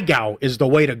 Pai Gow is the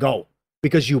way to go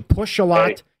because you push a lot.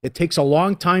 Hey. It takes a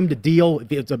long time to deal.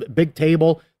 It's a big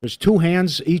table. There's 2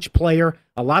 hands each player.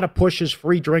 A lot of pushes,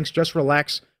 free drinks, just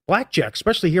relax. Blackjack,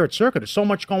 especially here at Circuit. There's so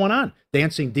much going on.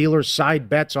 Dancing dealers, side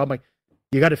bets.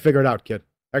 You got to figure it out, kid.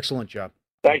 Excellent job.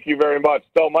 Thank you very much.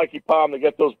 Tell Mikey Palm to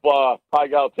get those Pai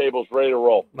Gow tables ready to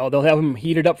roll. Oh, they'll have them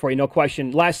heated up for you, no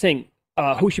question. Last thing,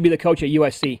 who should be the coach at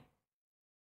USC?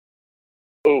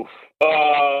 Oof.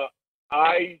 Oh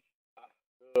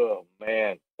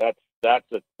man, that's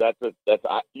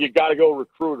you got to go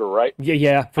recruiter, right?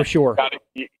 Yeah, for sure.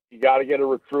 You got to get a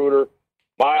recruiter.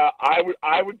 I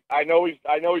know he's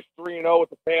 3-0 with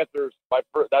the Panthers.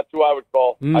 That's who I would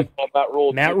call. I call Matt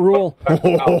Rule. Matt Rule.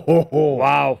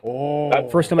 Wow.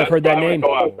 First time I've heard that name.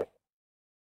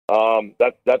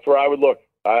 That's where I would look.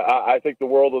 I think the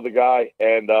world of the guy,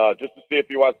 and just to see if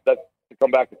he wants to come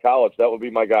back to college, that would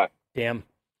be my guy. Damn.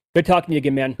 Good talking to you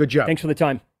again, man. Good job. Thanks for the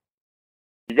time.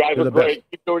 You guys are great.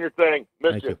 Best. Keep doing your thing.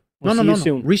 Miss you. No.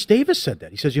 Soon. Reese Davis said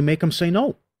that. He says you make him say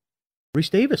no. Reese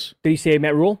Davis. Did he say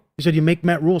Matt Rule? He said you make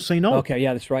Matt Rule say no. Okay,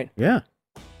 yeah, that's right. Yeah.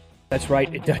 That's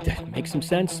right. It makes some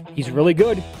sense. He's really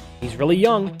good. He's really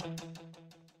young.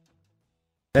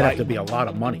 That'd have to be a lot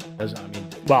of money. It's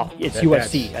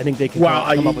USC. I think they can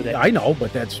come up with it. I know,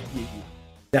 but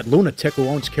that lunatic who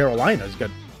owns Carolina has got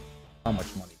how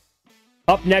much money?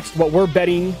 Up next, what we're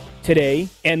betting today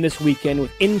and this weekend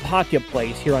with in-pocket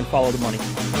plays here on Follow the Money.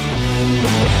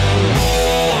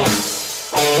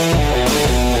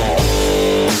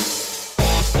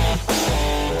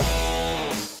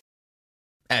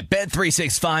 At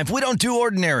Bet365, we don't do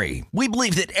ordinary. We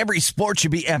believe that every sport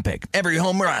should be epic. Every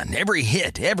home run, every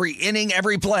hit, every inning,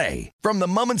 every play. From the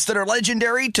moments that are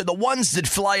legendary to the ones that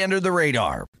fly under the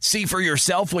radar. See for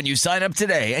yourself when you sign up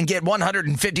today and get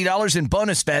 $150 in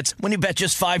bonus bets when you bet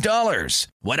just $5.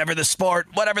 Whatever the sport,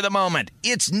 whatever the moment,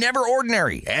 it's never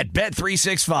ordinary at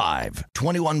Bet365.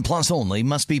 21 plus only.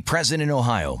 Must be present in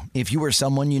Ohio. If you or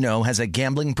someone you know has a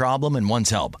gambling problem and wants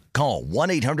help, call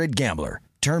 1-800-GAMBLER.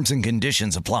 Terms and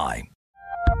conditions apply.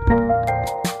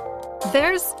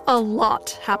 There's a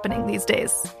lot happening these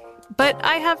days. But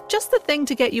I have just the thing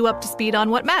to get you up to speed on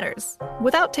what matters,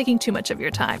 without taking too much of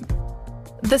your time.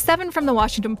 The 7 from the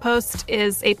Washington Post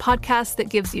is a podcast that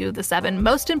gives you the 7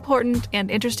 most important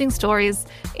and interesting stories,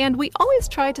 and we always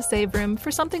try to save room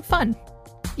for something fun.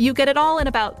 You get it all in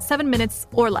about 7 minutes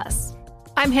or less.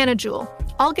 I'm Hannah Jewell.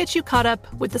 I'll get you caught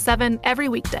up with the 7 every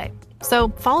weekday. So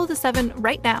follow the 7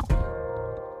 right now.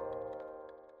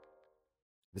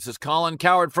 This is Colin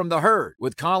Cowherd from The Herd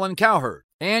with Colin Cowherd.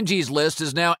 Angie's List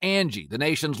is now Angie, the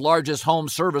nation's largest home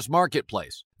service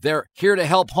marketplace. They're here to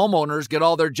help homeowners get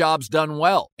all their jobs done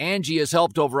well. Angie has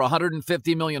helped over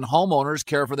 150 million homeowners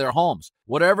care for their homes.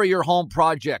 Whatever your home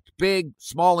project, big,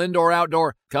 small, indoor,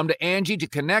 outdoor, come to Angie to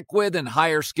connect with and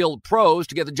hire skilled pros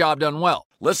to get the job done well.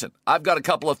 Listen, I've got a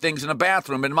couple of things in a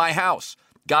bathroom in my house.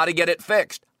 Got to get it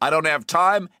fixed. I don't have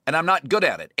time, and I'm not good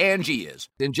at it. Angie is.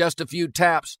 In just a few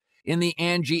taps in the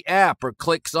Angie app or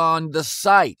clicks on the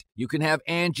site, you can have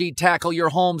Angie tackle your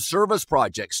home service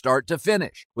project start to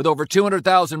finish. With over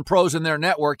 200,000 pros in their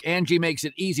network, Angie makes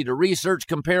it easy to research,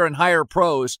 compare, and hire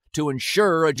pros to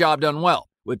ensure a job done well.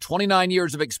 With 29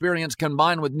 years of experience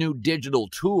combined with new digital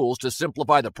tools to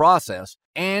simplify the process,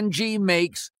 Angie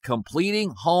makes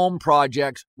completing home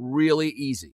projects really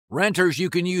easy. Renters,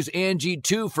 you can use Angie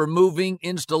too for moving,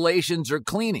 installations, or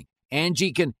cleaning.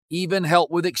 Angie can even help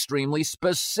with extremely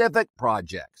specific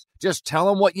projects. Just tell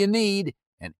them what you need,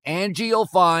 and Angie will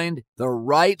find the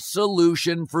right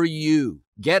solution for you.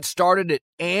 Get started at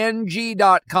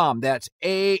Angie.com. That's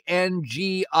ANGI.com,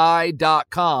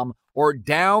 or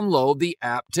download the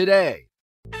app today.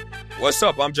 What's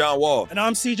up? I'm John Wall. And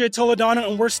I'm CJ Toledano,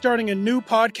 and we're starting a new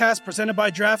podcast presented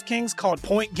by DraftKings called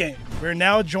Point Game. We're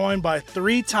now joined by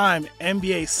 3-time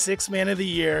NBA Sixth Man of the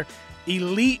Year,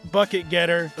 elite bucket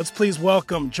getter. Let's please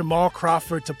welcome Jamal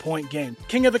Crawford to Point Game.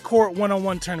 King of the Court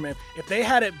one-on-one tournament. If they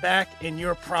had it back in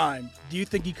your prime, do you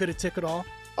think you could have took it all?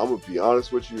 I'm going to be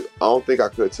honest with you. I don't think I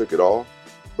could have took it all,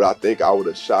 but I think I would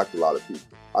have shocked a lot of people.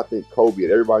 I think Kobe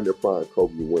and everybody in their prime,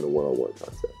 Kobe would win a one-on-one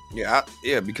contest. Yeah,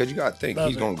 because you got to think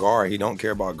he's going to guard. He don't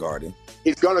care about guarding.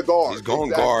 He's going to guard. He's going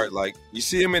to guard. Like, you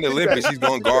see him in the Olympics, he's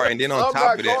going to guard. And then on top of that.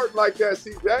 I'm not guarding like that,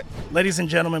 CJ. Ladies and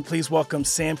gentlemen, please welcome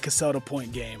Sam Cassell to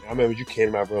Point Game. I remember you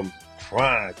came out from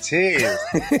crying, tears,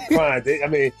 crying. I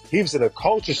mean, he was in a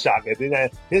culture shock. And then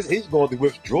he's going through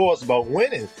withdrawals about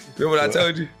winning. Remember what I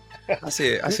told you? I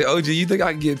said, OG, you think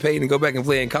I can get paid and go back and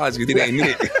play in college because it ain't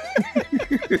it?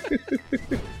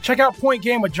 Check out Point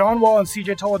Game with John Wall and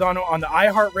CJ Toledano on the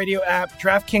iHeartRadio app,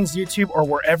 DraftKings YouTube, or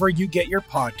wherever you get your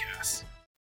podcasts.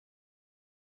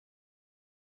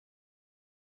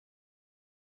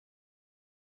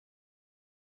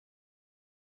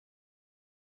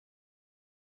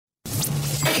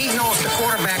 He knows the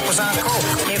quarterback was on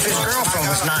coke if his girlfriend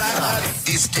was not.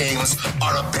 These games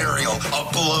are a burial, a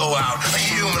blowout, a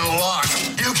human lock.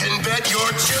 You can bet your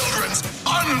children's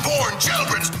unborn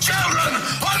children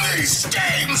on these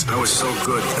games. I was so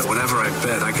good that whenever I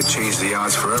bet, I could change the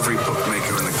odds for every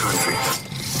bookmaker in the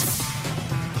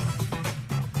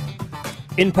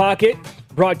country. In Pocket,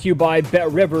 brought to you by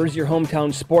Bet Rivers, your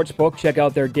hometown sports book. Check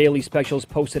out their daily specials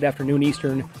posted afternoon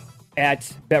Eastern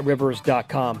at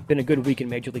betrivers.com. Been a good week in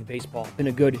Major League Baseball. Been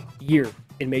a good year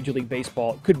in Major League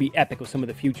Baseball. Could be epic with some of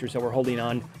the futures that we're holding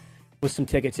on with some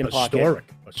tickets in Pocket.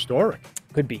 Historic.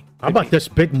 Could be. How about this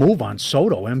big move on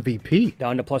Soto, MVP?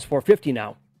 Down to plus 450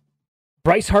 now.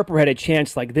 Bryce Harper had a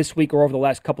chance like this week or over the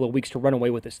last couple of weeks to run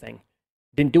away with this thing.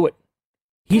 Didn't do it.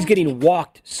 He's getting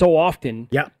walked so often,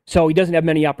 so he doesn't have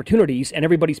many opportunities, and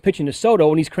everybody's pitching to Soto,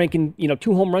 and he's cranking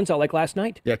 2 home runs out like last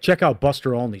night. Yeah, check out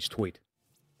Buster Olney's tweet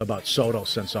about Soto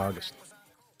since August.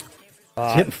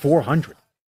 He's hitting 400.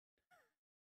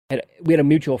 We had a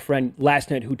mutual friend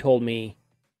last night who told me,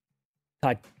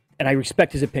 and I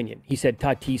respect his opinion. He said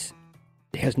Tatis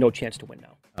has no chance to win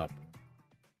now.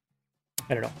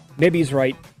 I don't know. Maybe he's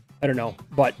right. I don't know.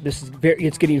 But it's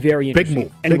getting very interesting. Big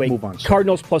move. Anyway, Big move on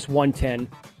Cardinals plus 110.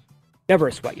 Never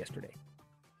a sweat yesterday.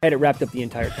 Had it wrapped up the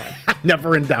entire time.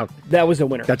 Never in doubt. That was a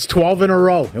winner. That's 12 in a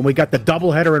row. And we got the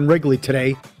doubleheader in Wrigley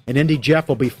today. And Indy Jeff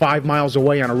will be 5 miles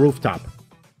away on a rooftop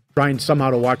trying somehow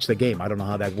to watch the game. I don't know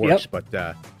how that works. But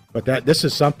this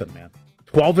is something, man.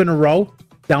 12 in a row.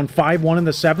 Down 5-1 in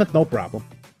the 7th. No problem.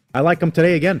 I like them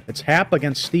today again. It's Happ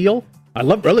against Steele. I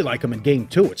really like them in game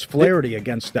 2. It's Flaherty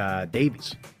against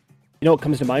Davies. You know what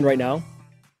comes to mind right now?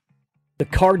 The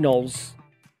Cardinals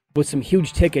with some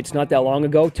huge tickets not that long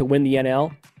ago to win the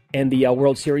NL and the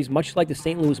World Series, much like the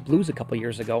St. Louis Blues a couple of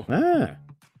years ago.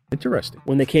 Interesting.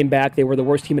 When they came back, they were the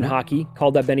worst team in hockey,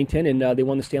 called up Bennington, and they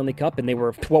won the Stanley Cup, and they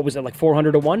were, what was it, like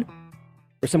 400-1?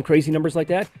 Or some crazy numbers like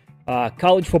that?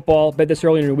 College football, bet this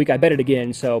earlier in the week. I bet it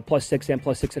again, so +6 and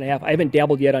 +6.5. I haven't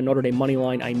dabbled yet on Notre Dame money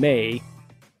line. I may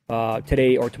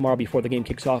today or tomorrow before the game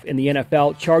kicks off. In the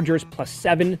NFL, Chargers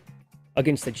 +7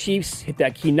 against the Chiefs. Hit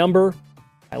that key number.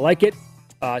 I like it.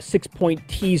 6-point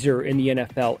teaser in the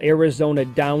NFL. Arizona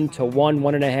down to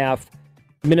 1.5.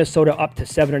 Minnesota up to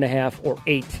 7.5 or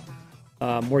 8.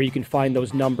 Where you can find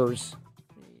those numbers.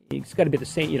 It's got to be the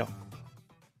same, You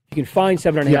can find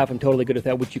 7.5. I'm totally good at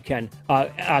that, which you can.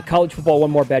 College football,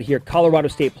 one more bet here. Colorado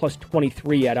State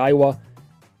 +23 at Iowa.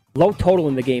 Low total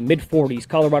in the game, mid-40s.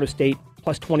 Colorado State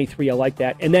 +23. I like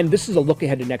that. And then this is a look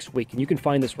ahead to next week, and you can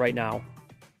find this right now.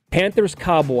 Panthers,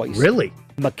 Cowboys. Really?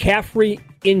 McCaffrey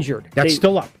injured. That's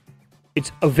still up.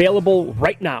 It's available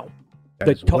right now.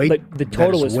 The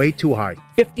total is way too high.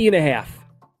 50.5.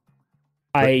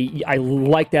 I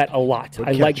like that a lot.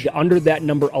 I like the under that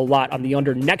number a lot on the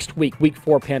under next week, week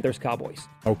 4, Panthers, Cowboys.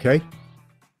 Okay.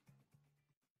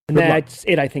 And that's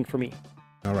it, I think, for me.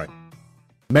 All right.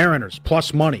 Mariners,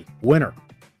 plus money, winner.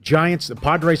 Giants, the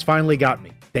Padres finally got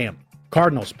me. Damn.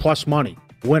 Cardinals, plus money,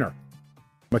 winner.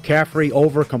 McCaffrey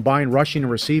over combined rushing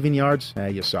and receiving yards.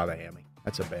 You saw the hammy.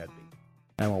 That's a bad beat.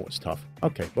 That one was tough.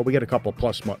 Okay, but we got a couple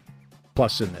plus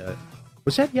in there.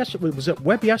 Was that yesterday? Was it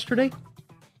Webb yesterday?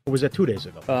 Or was that 2 days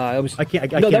ago? It was. I can't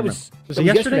that remember. was it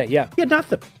yesterday? Yeah. He had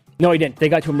nothing. No, he didn't. They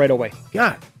got to him right away.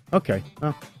 God. Okay.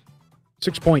 Well,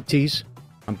 6-point tease.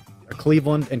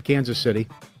 Cleveland and Kansas City.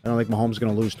 I don't think Mahomes is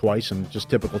going to lose twice, and just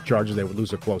typical Chargers, they would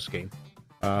lose a close game.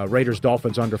 Raiders,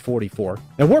 Dolphins under 44.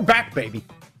 And we're back, baby.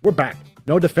 We're back.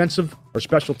 No defensive or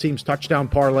special teams touchdown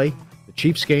parlay. The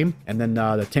Chiefs game, and then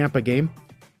the Tampa game.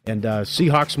 And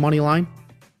Seahawks money line.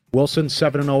 Wilson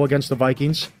 7-0 against the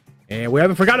Vikings. And we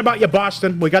haven't forgot about you,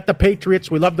 Boston. We got the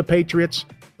Patriots. We love the Patriots.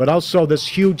 But also this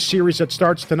huge series that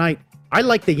starts tonight. I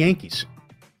like the Yankees.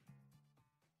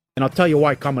 And I'll tell you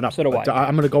why coming up. So do I.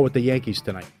 I'm going to go with the Yankees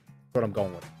tonight. That's what I'm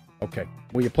going with. Okay.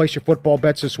 Will you place your football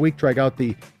bets this week? Drag out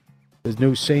the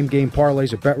new same-game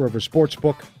parlays at BetRivers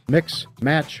Sportsbook. Mix,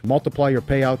 match, multiply your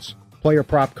payouts, player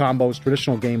prop combos,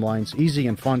 traditional game lines. Easy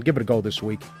and fun. Give it a go this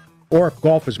week. Or if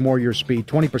golf is more your speed,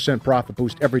 20% profit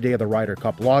boost every day of the Ryder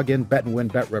Cup. Log in, bet and win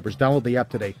BetRivers. Download the app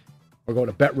today or go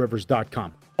to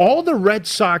BetRivers.com. All the Red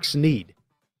Sox need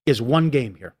is one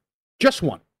game here. Just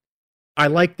one. I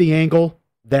like the angle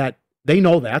that they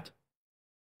know that.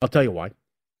 I'll tell you why.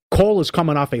 Cole is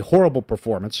coming off a horrible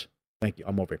performance. Thank you.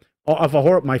 I'm over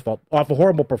here. My fault. Off a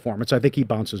horrible performance. I think he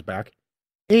bounces back.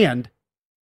 And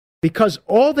because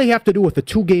all they have to do with the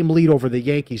 2-game lead over the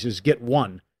Yankees is get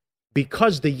one,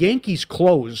 because the Yankees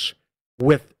close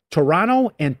with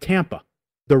Toronto and Tampa,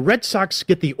 the Red Sox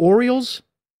get the Orioles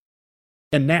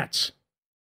and Nats.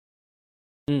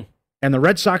 And the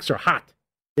Red Sox are hot.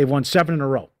 They've won 7 in a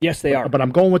row. Yes, they are. But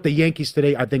I'm going with the Yankees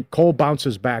today. I think Cole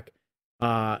bounces back.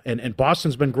 And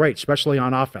Boston's been great, especially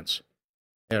on offense.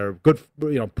 They're good,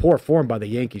 poor form by the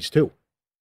Yankees too,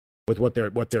 with what they're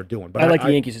doing. But I like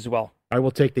the Yankees as well. I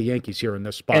will take the Yankees here in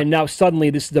this spot. And now suddenly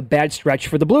this is a bad stretch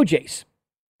for the Blue Jays.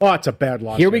 Oh, it's a bad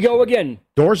loss. Here we go again.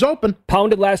 Doors open.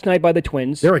 Pounded last night by the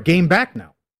Twins. They're a game back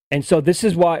now. And so this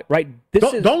is why, right?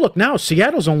 Don't look now.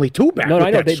 Seattle's only 2 back. No,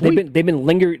 I know. They've been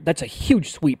lingering. That's a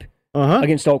huge sweep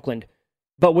against Oakland.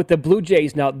 But with the Blue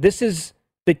Jays now, this is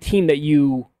the team that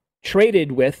you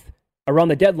traded with around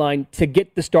the deadline to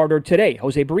get the starter today,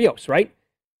 Jose Barrios, right?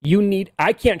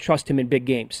 I can't trust him in big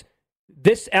games.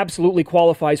 This absolutely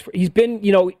qualifies for. He's been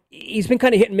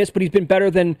kind of hit and miss, but he's been better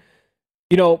than,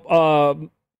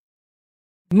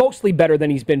 mostly better than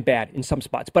he's been bad in some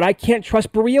spots. But I can't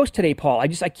trust Barrios today, Paul. I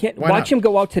can't watch him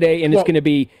go out today, and it's going to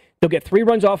be, they'll get 3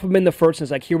 runs off of him in the first, and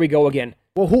it's like, here we go again.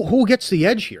 Well, who gets the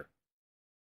edge here?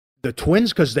 The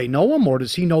Twins because they know him, or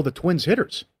does he know the Twins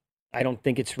hitters? I don't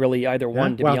think it's really either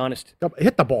one, to be honest.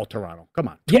 Hit the ball, Toronto. Come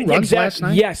on. 2 runs last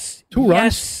night? Yes. 2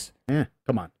 runs? Yeah,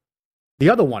 come on. The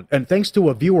other one, and thanks to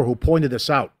a viewer who pointed this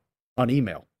out on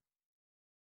email,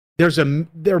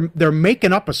 they're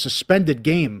making up a suspended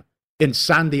game in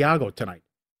San Diego tonight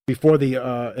before the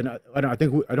I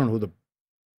don't know who the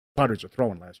Padres are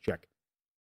throwing last check,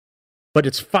 but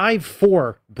it's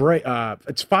 5-4.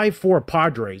 It's 5-4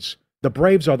 Padres. The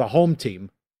Braves are the home team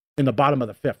in the bottom of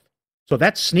the 5th. So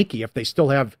that's sneaky if they still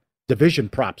have division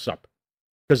props up,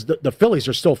 because the Phillies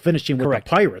are still finishing with the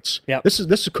Pirates. Yep.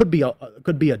 This could be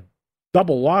a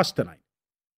double loss tonight.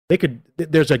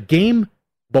 There's a game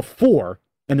before,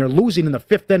 and they're losing in the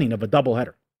 5th inning of a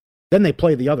doubleheader. Then they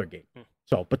play the other game.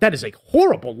 So, but that is a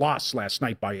horrible loss last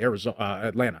night by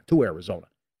Atlanta to Arizona.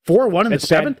 4-1 in the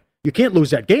 7th. You can't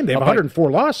lose that game. They have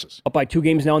 104 losses. Up by 2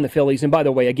 games now in the Phillies. And by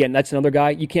the way, again, that's another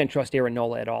guy. You can't trust Aaron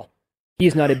Nola at all.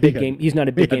 He's not a big game. He's not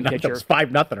a big game pitcher. It's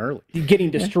 5-0 early.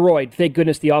 Getting destroyed. Thank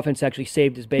goodness the offense actually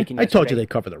saved his bacon. I told you they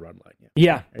cover the run line.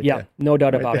 Yeah, no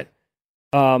doubt about it.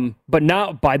 But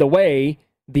now, by the way,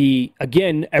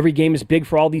 every game is big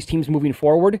for all these teams moving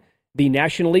forward. The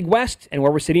National League West and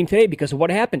where we're sitting today because of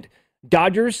what happened.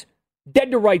 Dodgers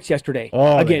dead to rights yesterday.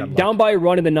 Again, down by a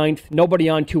run in the ninth, nobody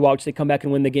on, 2 outs. They come back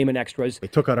and win the game in extras. They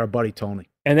took out our buddy Tony.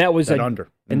 And that was under.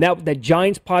 And that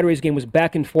Giants-Padres game was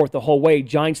back and forth the whole way.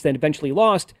 Giants then eventually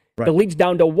lost. Right. The lead's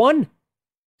down to 1.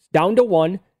 It's down to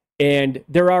 1. And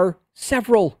there are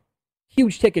several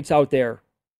huge tickets out there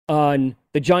on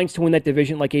the Giants to win that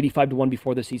division, like 85-1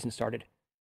 before the season started.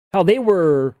 How they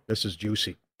were... This is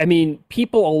juicy. I mean,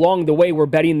 people along the way were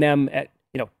betting them at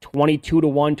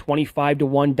 22-1,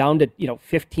 25-1, down to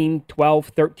 15, 12,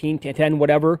 13, 10,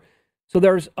 whatever. So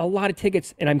there's a lot of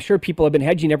tickets, and I'm sure people have been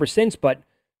hedging ever since. But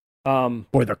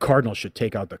boy, the Cardinals should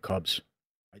take out the Cubs.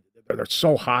 They're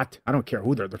so hot. I don't care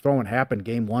who they're throwing half in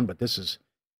game 1, but this is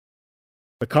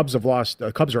the Cubs have lost.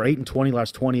 The Cubs are 8-20,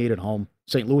 last 28 at home.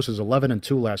 St. Louis is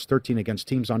 11-2, last 13 against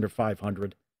teams under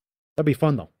 500. That'd be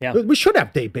fun, though. Yeah. We should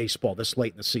have day baseball this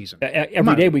late in the season.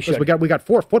 Every day we should. We got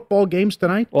 4 football games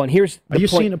tonight. Well, and here's Are you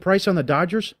seeing the price on the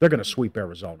Dodgers? They're going to sweep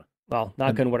Arizona. Well,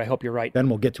 knock on wood, I hope you're right. Then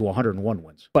we'll get to 101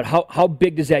 wins. But how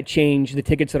big does that change the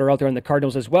tickets that are out there on the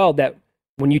Cardinals as well? That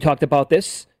when you talked about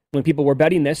this, when people were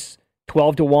betting this,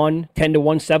 12-1, 10-1,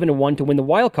 7-1 to win the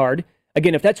wild card.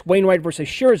 Again, if that's Wainwright versus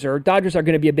Scherzer, Dodgers are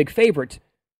going to be a big favorite.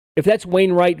 If that's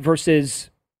Wainwright versus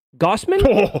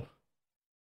Gausman,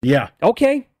 yeah,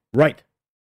 okay, right.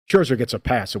 Scherzer gets a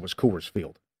pass. It was Coors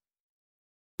Field.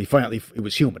 It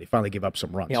was humid. He finally gave up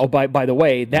some runs. Yeah, by the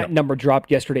way, that number dropped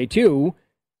yesterday too,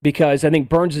 because I think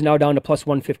Burns is now down to plus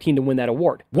 115 to win that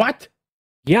award. What?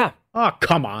 Yeah. Oh,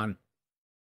 come on.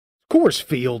 Coors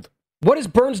Field. What has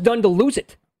Burns done to lose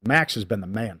it? Max has been the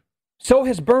man. So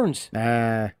has Burns.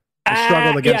 He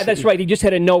struggled against. Yeah, that's right. He just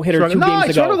had a no-hitter 2 games ago.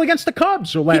 He struggled against the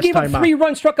Cubs. He gave up 3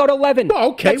 runs, struck out 11.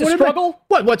 Well, okay. That's a struggle?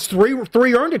 What's 3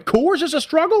 earned at Coors is a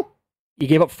struggle? You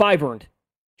gave up 5 earned.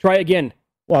 Try again.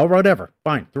 Well, whatever.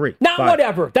 Fine, 3. Not 5.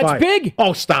 whatever. That's 5. Big.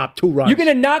 Oh, stop. 2 runs. You're going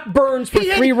to knock Burns for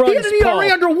 3 runs. He had an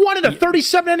ERA under 1 in a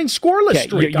 37-inning scoreless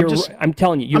streak. I'm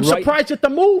telling you. I'm surprised at the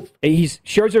move.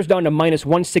 Scherzer's down to minus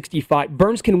 165.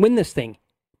 Burns can win this thing.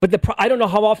 But I don't know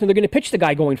how often they're going to pitch the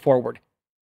guy going forward.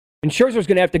 And Scherzer's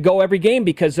going to have to go every game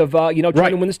because of trying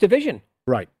to win this division.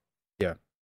 Right. Yeah.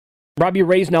 Robbie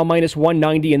Ray's now minus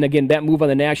 190, and again, that move on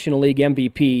the National League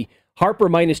MVP. Harper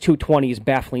minus 220 is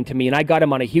baffling to me, and I got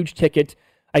him on a huge ticket.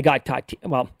 I got Tatis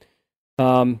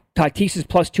is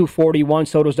plus 240. Juan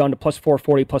Soto's down to plus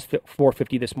 440, plus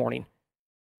 450 this morning.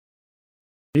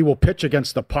 He will pitch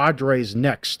against the Padres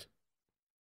next,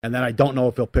 and then I don't know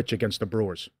if he'll pitch against the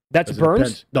Brewers. That's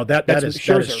Burns? No, that is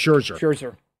Scherzer.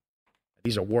 Scherzer.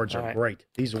 These awards are great.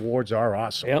 These awards are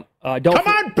awesome. Yep. Come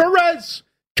on, Perez!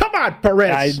 Come on,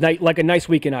 Perez! Like a nice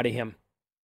weekend out of him.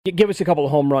 Give us a couple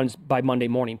of home runs by Monday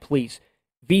morning, please.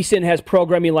 VSiN has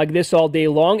programming like this all day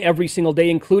long, every single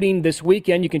day, including this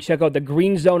weekend. You can check out the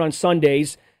Green Zone on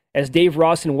Sundays as Dave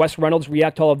Ross and Wes Reynolds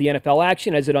react to all of the NFL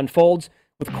action as it unfolds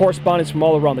with correspondents from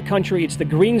all around the country. It's the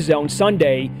Green Zone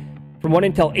Sunday from 1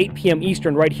 until 8 p.m.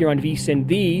 Eastern right here on VSiN,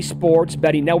 the Sports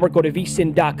Betting Network. Go to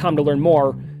vsin.com to learn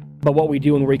more about what we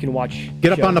do and where you can watch Get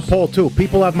shows. Up on the poll, too.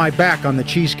 People have my back on the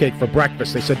cheesecake for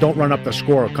breakfast. They said, don't run up the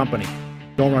score of company.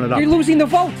 Don't run it up. You're losing the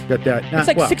vote. Get that. It's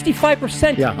like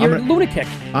 65%. Yeah, You're a lunatic.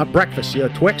 Breakfast.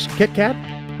 Twix, Kit Kat.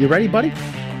 You ready, buddy?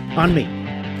 On me.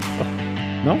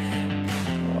 No?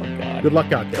 Oh, God. Good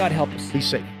luck out there. God help us. Be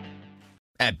safe.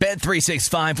 At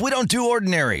Bet365, we don't do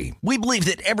ordinary. We believe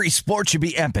that every sport should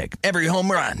be epic. Every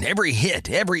home run, every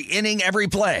hit, every inning, every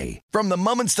play. From the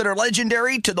moments that are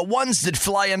legendary to the ones that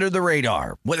fly under the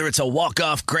radar. Whether it's a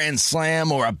walk-off grand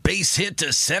slam or a base hit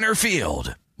to center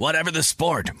field. Whatever the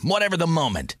sport, whatever the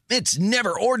moment. It's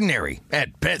never ordinary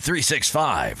at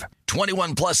Bet365.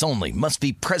 21 plus only. Must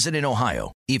be present in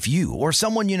Ohio. If you or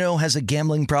someone you know has a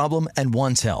gambling problem and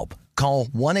wants help, call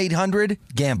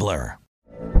 1-800-GAMBLER.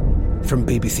 From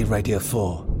BBC Radio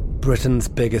 4, Britain's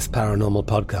biggest paranormal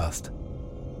podcast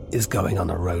is going on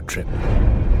a road trip.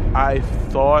 I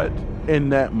thought in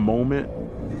that moment,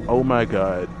 oh my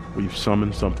God, we've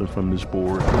summoned something from this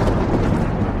board.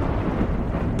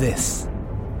 This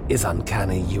is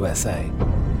Uncanny USA.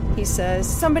 He says,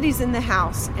 somebody's in the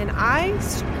house, and I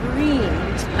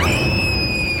screamed.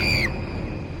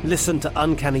 Listen to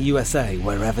Uncanny USA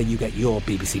wherever you get your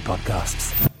BBC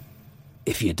podcasts,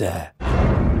 if you dare.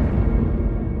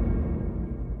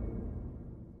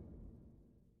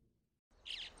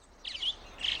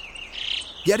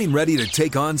 Getting ready to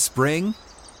take on spring?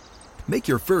 Make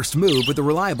your first move with the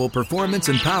reliable performance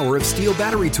and power of Steel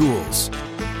battery tools.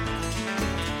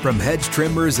 From hedge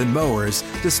trimmers and mowers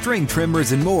to string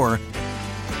trimmers and more,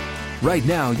 right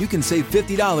now you can save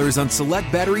 $50 on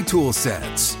select battery tool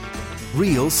sets.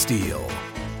 Real Steel.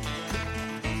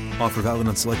 Offer valid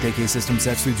on select AK system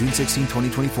sets through June 16,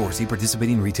 2024. See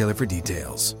participating retailer for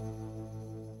details.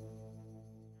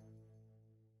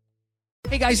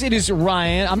 Hey guys, it is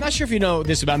Ryan. I'm not sure if you know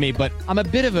this about me, but I'm a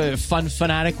bit of a fun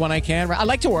fanatic when I can. I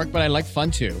like to work, but I like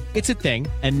fun too. It's a thing.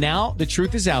 And now the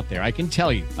truth is out there. I can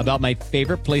tell you about my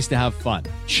favorite place to have fun.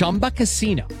 Chumba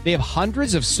Casino. They have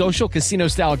hundreds of social casino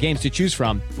style games to choose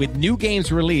from with new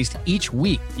games released each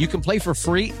week. You can play for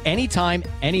free anytime,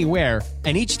 anywhere.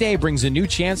 And each day brings a new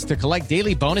chance to collect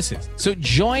daily bonuses. So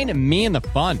join me in the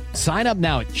fun. Sign up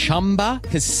now at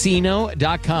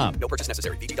ChumbaCasino.com. No purchase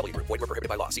necessary. VGW Group. Void where prohibited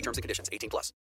by law. See terms and conditions. 18+.